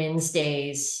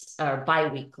Wednesdays or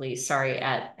bi-weekly, sorry,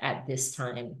 at this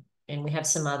time. And we have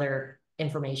some other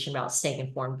information about staying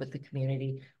informed with the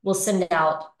community. We'll send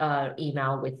out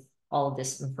email with all of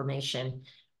this information.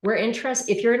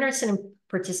 If you're interested in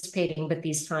participating, but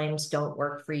these times don't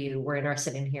work for you, we're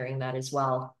interested in hearing that as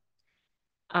well.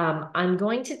 I'm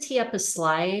going to tee up a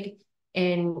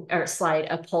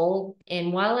a poll.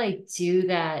 And while I do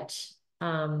that,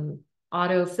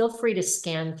 Otto, feel free to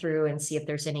scan through and see if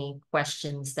there's any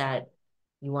questions that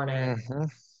you want to add.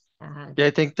 Yeah,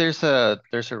 I think there's a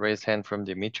raised hand from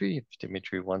Dimitri. If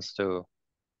Dimitri wants to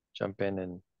jump in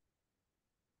and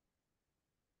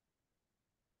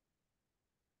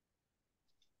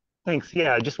Thanks.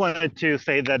 Yeah, I just wanted to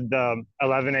say that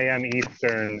 11 a.m.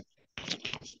 Eastern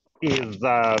is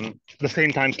the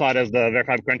same time slot as the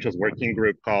Verified Credentials Working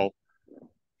Group call,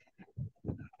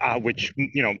 which,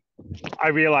 I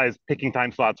realize picking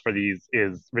time slots for these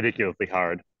is ridiculously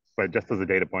hard, but just as a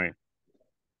data point.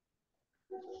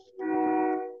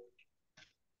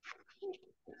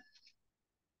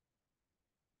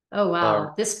 Oh,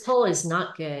 wow. This poll is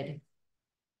not good.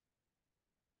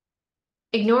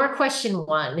 Ignore question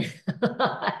 1.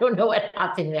 I don't know what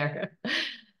happened there.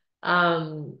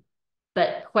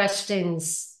 But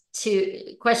questions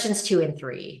 2 and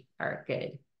 3 are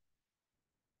good.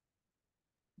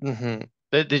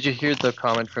 Did you hear the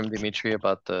comment from Dimitri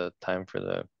about the time for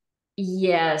the?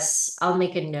 Yes, I'll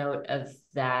make a note of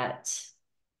that.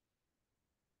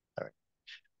 All right.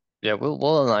 Yeah,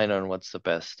 we'll align on what's the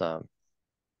best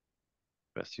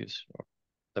use or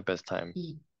the best time.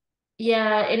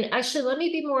 Yeah, and actually, let me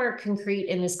be more concrete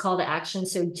in this call to action.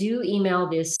 So do email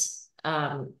this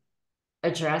email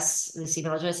address,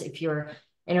 if you're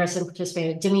interested in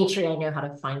participating. Dimitri, I know how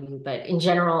to find you, but in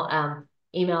general,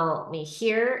 email me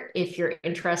here if you're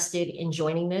interested in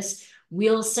joining this.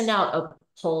 We'll send out a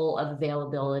poll of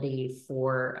availability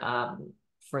for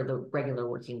the regular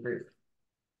working group.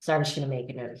 So I'm just going to make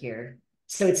a note here.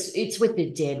 So it's with the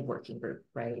DID working group,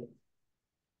 right?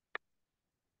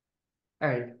 All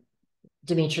right.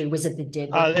 Dimitri, was it the DID?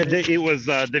 It was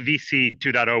the VC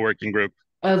 2.0 working group.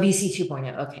 Oh, VC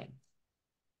 2.0. Okay.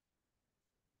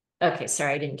 Okay,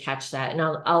 sorry, I didn't catch that. And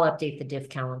I'll update the DIF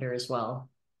calendar as well.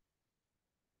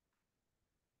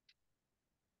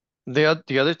 The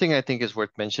other thing I think is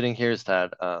worth mentioning here is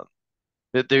that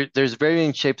there's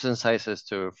varying shapes and sizes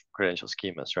to credential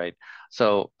schemas, right?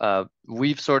 So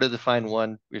we've sort of defined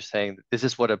one. We're saying this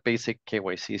is what a basic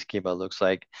KYC schema looks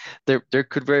like. There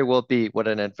could very well be what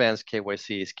an advanced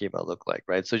KYC schema look like,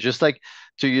 right? So just like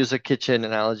to use a kitchen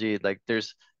analogy, like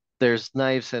there's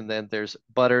knives and then there's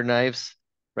butter knives,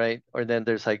 right? Or then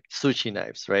there's like sushi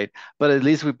knives, right? But at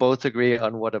least we both agree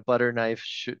on what a butter knife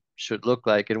should look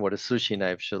like and what a sushi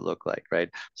knife should look like, right?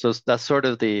 So that's sort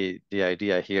of the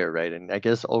idea here, right? And I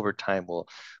guess over time we'll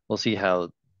see how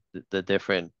the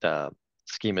different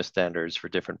schema standards for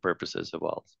different purposes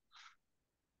evolve.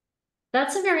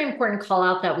 That's a very important call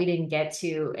out that we didn't get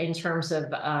to in terms of,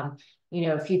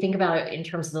 if you think about it in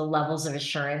terms of the levels of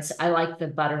assurance. I like the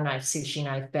butter knife, sushi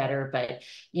knife better, but,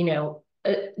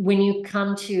 when you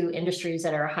come to industries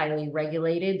that are highly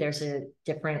regulated, there's a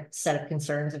different set of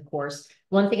concerns, of course.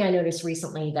 One thing I noticed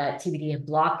recently that TBD and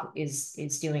Block is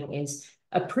doing is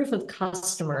a proof of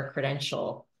customer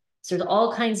credential. So there's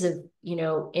all kinds of,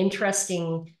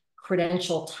 interesting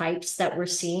credential types that we're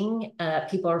seeing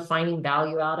people are finding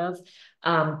value out of.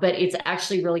 But it's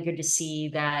actually really good to see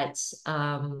that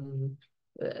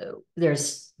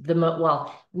there's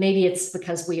maybe it's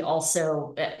because we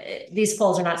also, these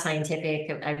polls are not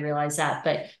scientific, I realize that,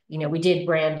 but, we did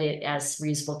brand it as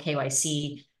reusable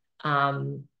KYC.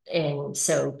 And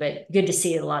so, but good to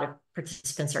see a lot of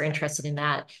participants are interested in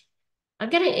that.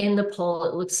 I'm going to end the poll.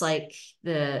 It looks like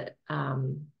the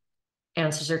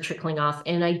answers are trickling off.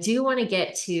 And I do want to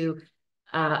get to,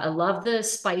 I love the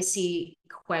spicy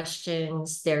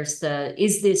questions. There's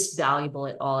is this valuable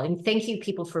at all? And thank you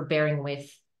people for bearing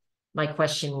with my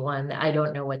question 1. I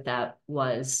don't know what that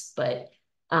was, but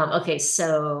okay.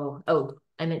 So,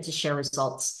 I meant to share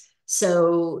results.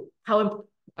 So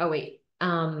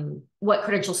what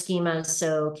credential schemas?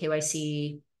 So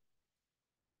KYC,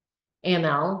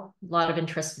 AML, a lot of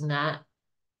interest in that.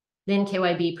 Then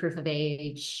KYB, proof of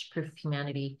age, proof of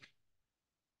humanity.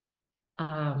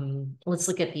 Let's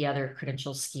look at the other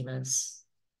credential schemas.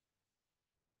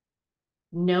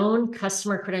 Known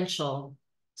customer credential.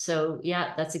 So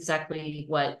yeah, that's exactly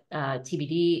what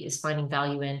TBD is finding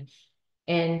value in.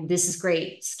 And this is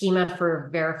great. Schema for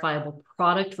verifiable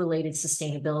product-related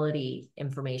sustainability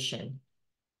information.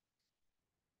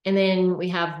 And then we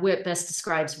have what best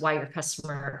describes why your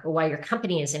customer or why your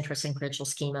company is interested in credential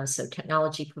schema. So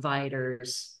technology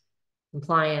providers,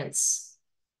 compliance,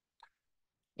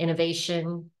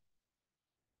 innovation,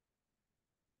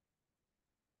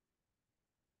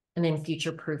 and then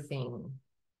future proofing.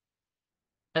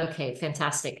 Okay,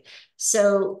 fantastic.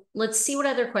 So let's see what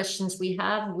other questions we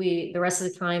have. The rest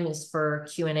of the time is for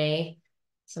Q&A.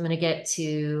 So I'm going to get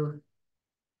to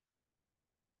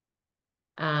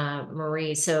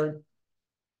Marie. So,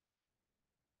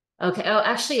 okay. Oh,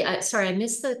 actually, sorry, I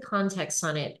missed the context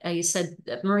on it. You said,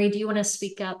 Marie, do you want to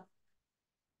speak up?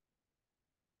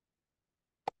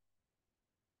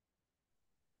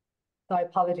 Sorry,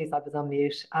 apologies, I was on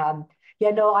mute.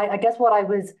 Yeah, no, I guess what I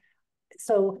was,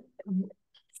 so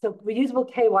reusable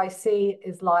KYC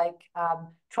is like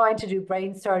trying to do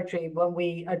brain surgery when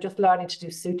we are just learning to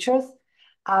do sutures.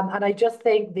 And I just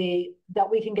think that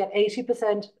we can get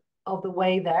 80% of the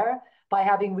way there by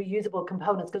having reusable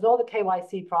components, because all the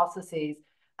KYC processes,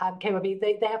 KYB,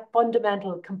 they have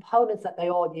fundamental components that they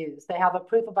all use. They have a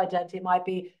proof of identity. It might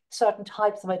be certain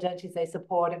types of identities they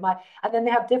support. It might, and then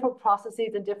they have different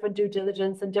processes and different due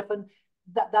diligence and different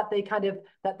that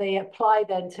they apply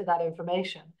then to that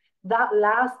information. That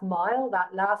last mile,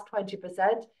 that last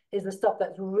 20% is the stuff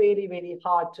that's really, really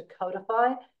hard to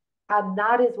codify. And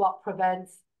that is what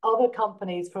prevents other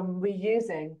companies from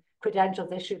reusing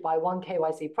credentials issued by one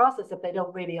KYC process if they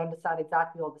don't really understand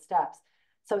exactly all the steps.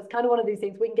 So it's kind of one of these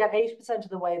things. We can get 80% of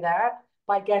the way there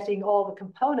by getting all the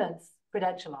components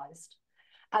credentialized.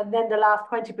 And then the last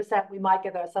 20%, we might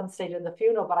get there at some stage in the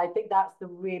funnel, but I think that's the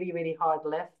really, really hard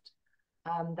lift.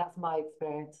 That's my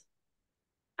experience.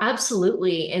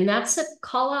 Absolutely. And that's a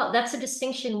call out. That's a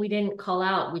distinction we didn't call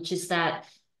out, which is that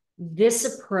this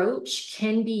approach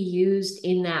can be used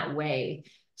in that way.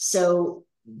 So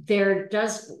there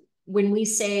does, when we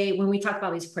talk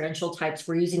about these credential types,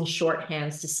 we're using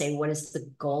shorthands to say what is the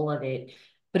goal of it,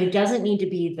 but it doesn't need to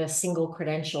be the single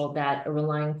credential that a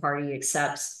relying party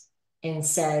accepts and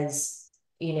says,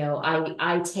 you know,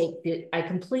 I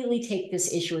completely take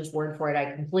this issuer's word for it.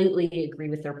 I completely agree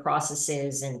with their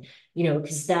processes. And, you know,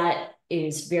 because that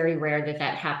is very rare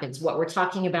that happens. What we're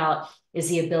talking about is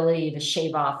the ability to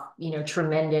shave off, you know,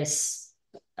 tremendous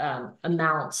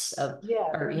amounts of,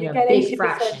 or, you know, get big 80%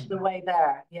 fraction. of the way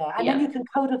there. Yeah. And then you can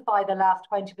codify the last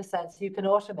 20% so you can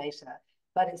automate it.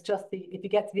 But it's just if you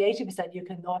get to the 80%, you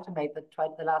can automate the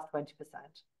last 20%.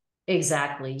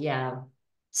 Exactly. Yeah.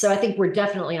 So I think we're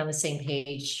definitely on the same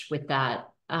page with that.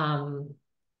 And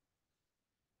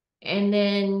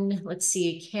then let's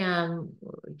see, Cam,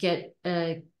 get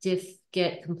DIF,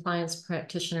 get compliance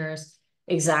practitioners.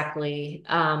 Exactly.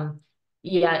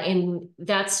 Yeah, and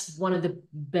that's one of the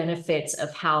benefits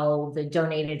of how the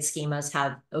donated schemas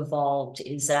have evolved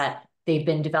is that they've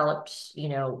been developed, you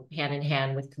know, hand in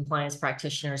hand with compliance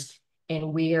practitioners.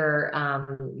 And we're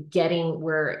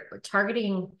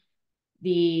targeting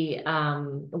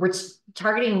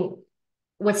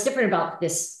what's different about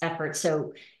this effort.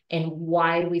 So, and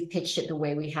why we've pitched it the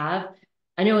way we have.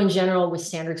 I know in general with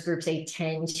standards groups, they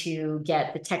tend to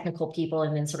get the technical people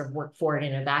and then sort of work for it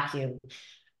in a vacuum.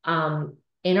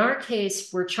 In our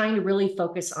case, we're trying to really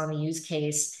focus on the use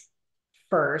case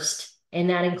first, and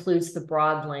that includes the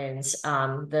broad lens,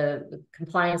 the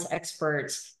compliance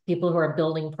experts, people who are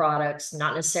building products,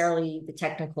 not necessarily the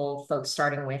technical folks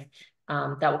starting with,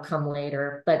 that will come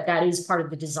later, but that is part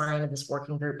of the design of this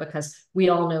working group because we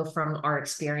all know from our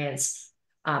experience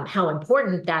how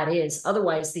important that is.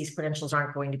 Otherwise, these credentials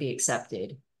aren't going to be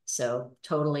accepted. So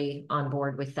totally on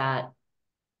board with that.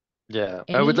 Yeah,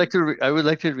 I would like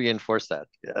to reinforce that.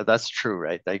 Yeah, that's true,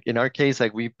 right? Like in our case,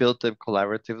 like we built them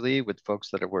collaboratively with folks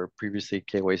that were previously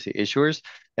KYC issuers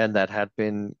and that had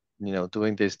been, you know,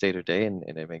 doing this day to day, and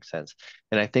it makes sense.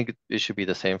 And I think it should be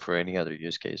the same for any other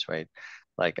use case, right?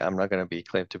 Like I'm not going to be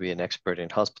claimed to be an expert in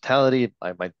hospitality.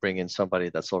 I might bring in somebody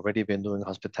that's already been doing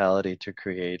hospitality to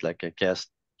create like a guest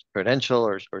credential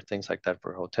or things like that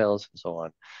for hotels and so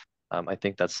on. I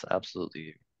think that's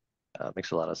absolutely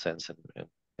makes a lot of sense, and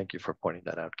thank you for pointing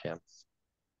that out, Cam.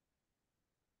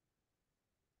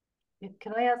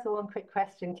 Can I ask one quick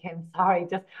question, Kim? Sorry,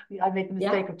 I made the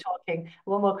mistake of talking.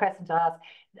 One more question to ask.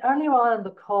 Earlier on in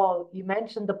the call, you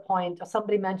mentioned the point, or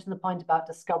somebody mentioned the point about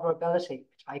discoverability,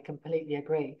 which I completely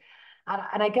agree.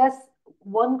 And I guess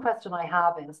one question I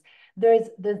have is, there's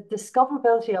the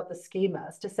discoverability of the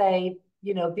schemas to say,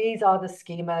 you know, these are the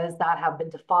schemas that have been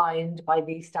defined by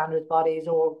these standards bodies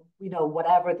or, you know,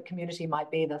 whatever the community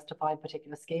might be that's defined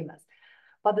particular schemas.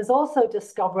 But there's also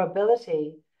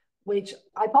discoverability, which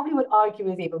I probably would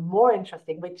argue is even more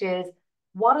interesting, which is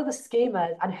what are the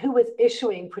schemas and who is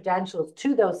issuing credentials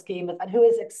to those schemas and who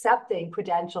is accepting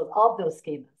credentials of those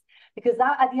schemas. Because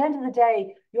that, at the end of the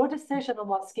day, your decision on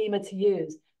what schema to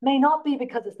use may not be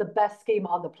because it's the best schema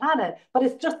on the planet, but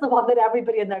it's just the one that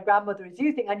everybody and their grandmother is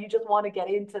using, and you just want to get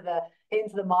into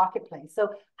the marketplace. So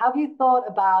have you thought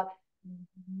about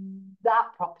that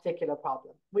particular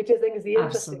problem, which I think is the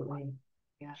interesting one?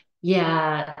 Yeah.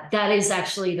 Yeah, that is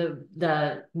actually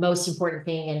the most important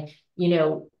thing. And, you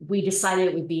know, we decided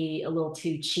it would be a little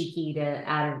too cheeky to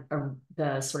add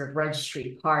the sort of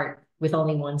registry part with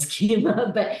only one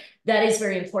schema, but that is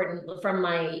very important. From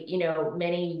my, you know,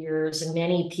 many years and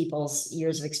many people's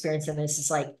years of experience in this, is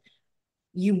like,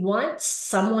 you want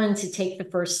someone to take the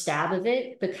first stab of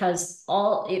it, because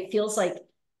it feels like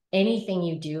anything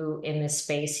you do in this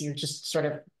space, you're just sort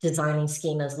of designing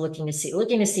schemas, looking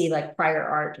to see like prior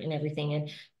art and everything.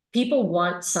 And people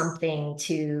want something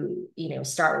to, you know,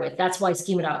 start with. That's why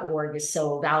schema.org is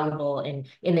so valuable in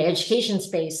the education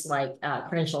space, like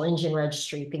credential engine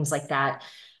registry, things like that.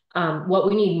 What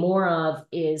we need more of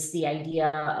is the idea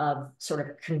of sort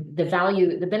of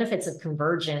the benefits of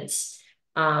convergence,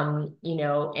 you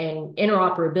know, and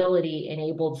interoperability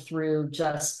enabled through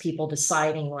just people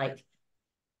deciding like,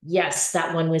 yes,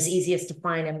 that one was easiest to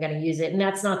find, I'm going to use it. And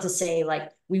that's not to say like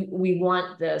we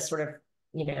want the sort of,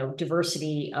 you know,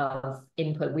 diversity of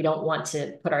input. We don't want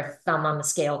to put our thumb on the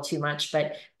scale too much,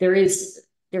 but there's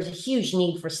a huge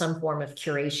need for some form of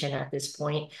curation at this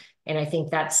point. And I think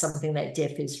that's something that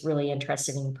DIF is really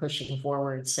interested in pushing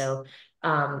forward. So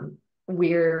I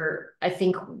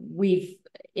think we've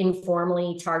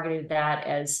informally targeted that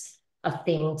as a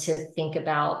thing to think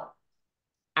about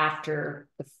after,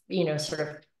 you know, sort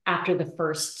of after the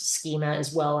first schema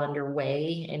is well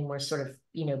underway, and we're sort of,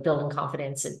 you know, building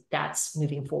confidence that that's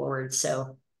moving forward.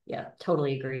 So yeah,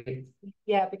 totally agree.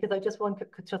 Yeah, because I just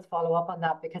could just follow up on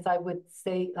that, because I would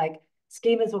say like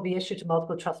schemas will be issued to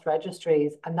multiple trust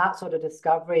registries, and that sort of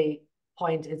discovery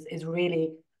point is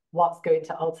really what's going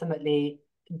to ultimately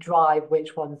drive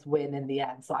which ones win in the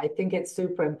end. So I think it's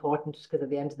super important, because at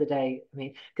the end of the day, I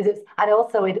mean, because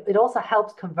it also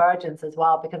helps convergence as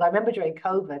well, because I remember during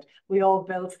COVID, we all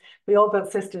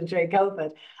built systems during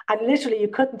COVID, and literally you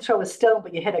couldn't throw a stone,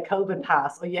 but you hit a COVID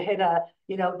pass, or you hit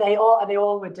you know, they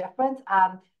all were different.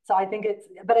 So I think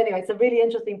but anyway, it's a really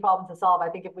interesting problem to solve. I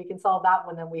think if we can solve that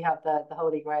one, then we have the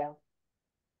holy grail.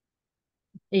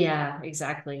 Yeah,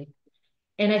 exactly.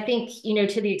 And I think, you know,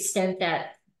 to the extent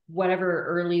that whatever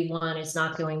early one is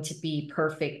not going to be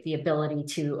perfect, the ability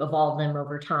to evolve them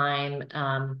over time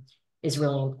is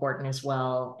really important as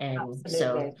well. And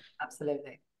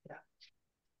absolutely.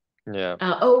 Yeah.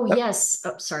 Yes.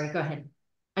 Oh, sorry, go ahead.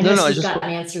 I No, know no, you've gotten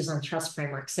answers on trust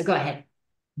framework, so go ahead.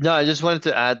 No, I just wanted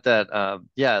to add that,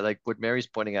 yeah, like what Mary's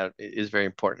pointing out is very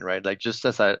important, right? Like just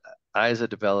as I as a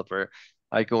developer,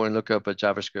 I go and look up a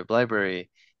JavaScript library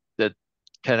that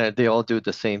they all do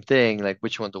the same thing. Like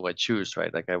which one do I choose,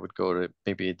 right? Like I would go to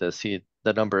maybe see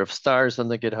the number of stars on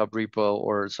the GitHub repo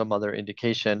or some other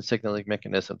indication signaling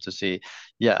mechanism to see,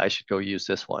 yeah, I should go use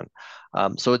this one.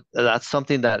 So that's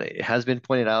something that has been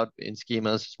pointed out in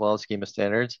schemas as well as schema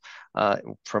standards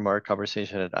from our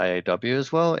conversation at IAW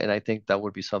as well. And I think that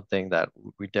would be something that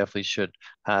we definitely should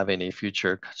have in a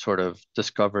future sort of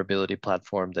discoverability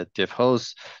platform that DIF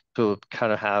hosts, to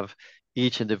kind of have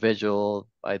each individual,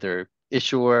 either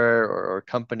issuer or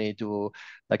company, do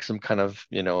like some kind of,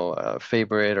 you know,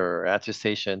 favorite or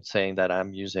attestation saying that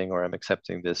I'm using or I'm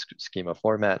accepting this schema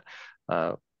format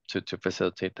to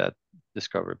facilitate that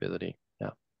discoverability.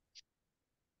 Yeah.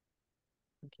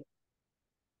 Okay.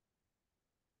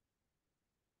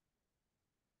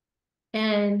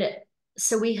 And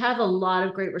so we have a lot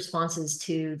of great responses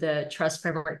to the trust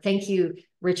framework. Thank you,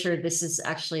 Richard. This is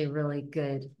actually a really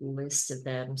good list of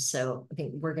them. So I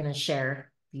think we're going to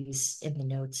share these in the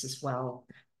notes as well.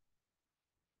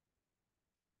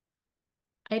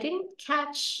 I didn't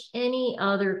catch any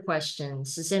other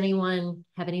questions. Does anyone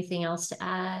have anything else to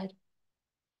add?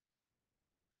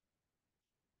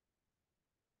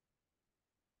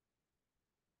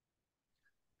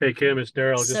 Hey, Kim, it's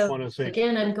Daryl. So just want to say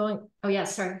again, I'm going. Oh yeah,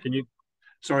 sorry. Can you?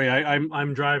 Sorry,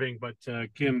 I'm driving, but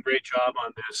Kim, great job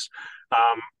on this.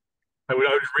 I would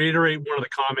reiterate one of the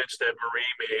comments that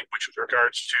Marie made, which with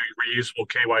regards to reusable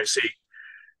KYC.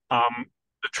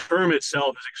 The term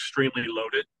itself is extremely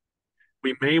loaded.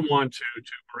 We may want to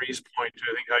Marie's point,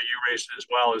 I think how you raised it as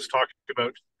well, is talking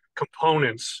about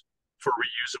components for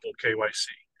reusable KYC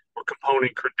or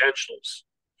component credentials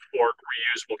for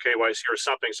reusable KYC or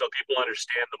something, so people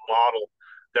understand the model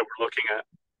that we're looking at.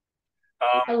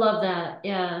 I love that.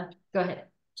 Yeah, go ahead.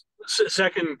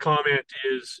 Second comment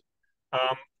is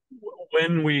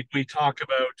when we talk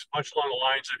about much along the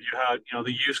lines of you had,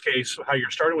 the use case, how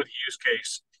you're starting with the use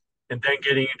case and then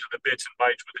getting into the bits and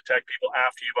bytes with the tech people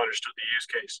after you've understood the use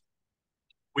case.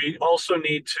 We also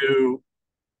need to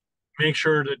make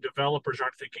sure that developers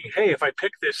aren't thinking, hey, if I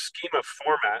pick this schema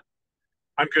format,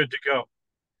 I'm good to go.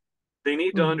 They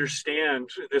need to understand,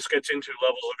 this gets into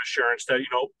levels of assurance that,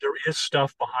 there is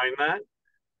stuff behind that.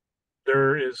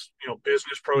 There is,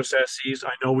 business processes.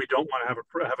 I know we don't want to have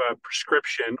a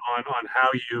prescription on how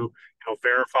you,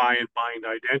 verify and bind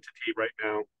identity right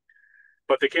now,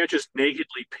 but they can't just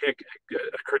nakedly pick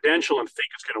a credential and think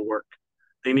it's going to work.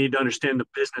 They need to understand the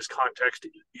business context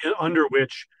under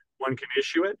which one can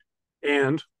issue it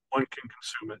and one can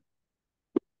consume it.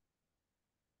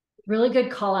 Really good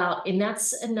call out. And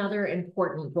that's another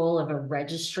important role of a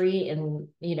registry and,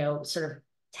 sort of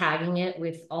tagging it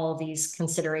with all these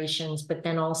considerations, but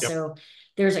then also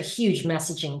there's a huge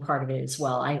messaging part of it as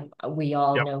well. We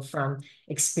all know from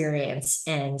experience.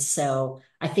 And so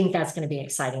I think that's going to be an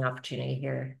exciting opportunity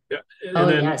here. Yeah. And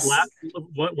then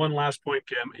one last point,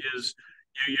 Kim, is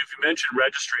you've mentioned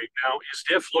registry. Now, is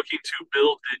DIF looking to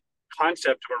build the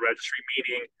concept of a registry,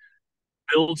 meaning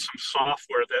build some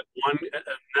software that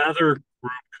another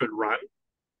group could run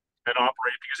and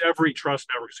operate, because every trust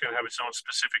network is going to have its own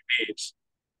specific needs,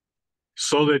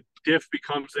 so that DIF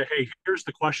becomes hey, here's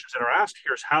the questions that are asked,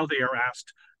 here's how they are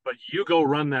asked, but you go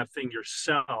run that thing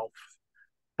yourself.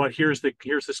 But here's the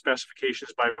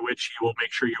specifications by which you will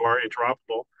make sure you are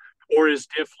interoperable. Or is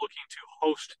DIF looking to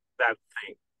host that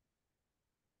thing?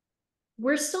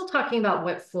 We're still talking about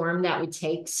what form that would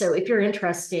take. So if you're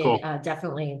interested, cool.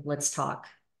 Definitely let's talk.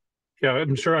 Yeah,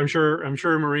 I'm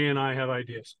sure Marie and I have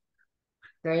ideas.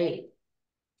 Great.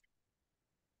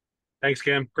 Thanks,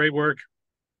 Kim. Great work.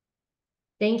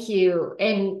 Thank you.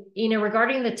 And,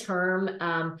 regarding the term,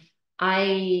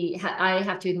 I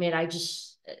have to admit, I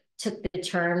just took the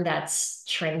term that's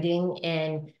trending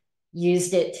and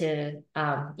used it to,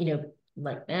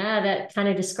 that kind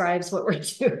of describes what we're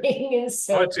doing. And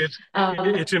so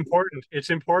it's important. It's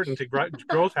important to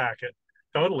growth hack it.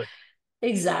 Totally.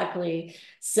 Exactly.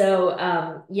 So,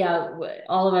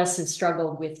 all of us have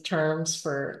struggled with terms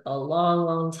for a long,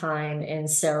 long time. And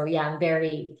so,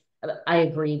 I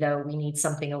agree, though, we need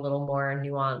something a little more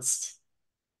nuanced.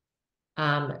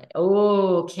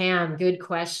 Cam, good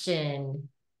question.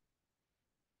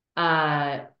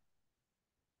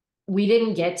 We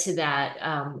didn't get to that.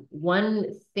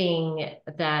 One thing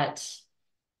that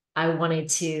I wanted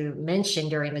to mention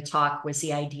during the talk was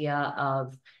the idea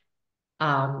of,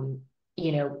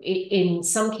 in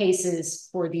some cases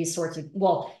for these sorts of,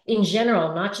 in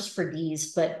general, not just for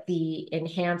these, but the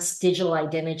enhanced digital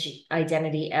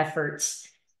identity efforts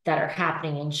that are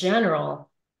happening in general,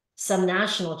 some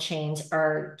national chains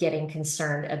are getting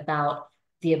concerned about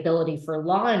the ability for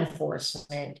law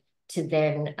enforcement to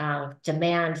then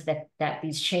demand that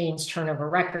these chains turn over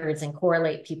records and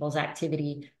correlate people's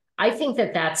activity. I think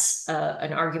that's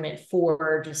an argument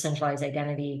for decentralized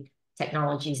identity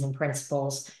technologies and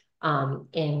principles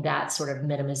in that sort of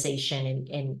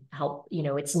minimization and help.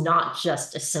 It's not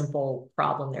just a simple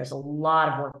problem. There's a lot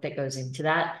of work that goes into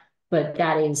that, but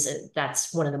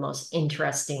that's one of the most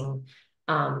interesting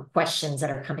questions that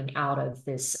are coming out of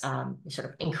this sort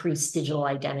of increased digital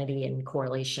identity and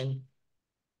correlation.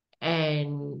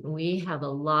 And we have a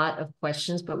lot of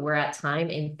questions, but we're at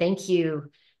time. And thank you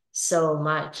so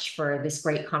much for this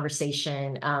great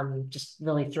conversation. Just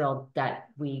really thrilled that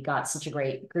we got such a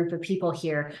great group of people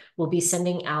here. We'll be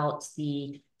sending out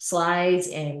the slides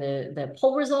and the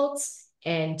poll results.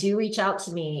 And do reach out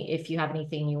to me if you have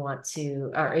anything you want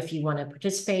to, or if you want to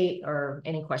participate or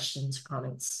any questions or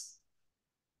comments.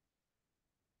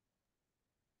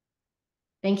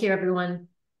 Thank you, everyone.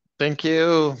 Thank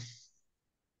you.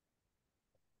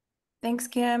 Thanks,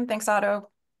 Kim. Thanks, Otto.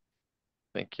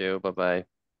 Thank you. Bye-bye.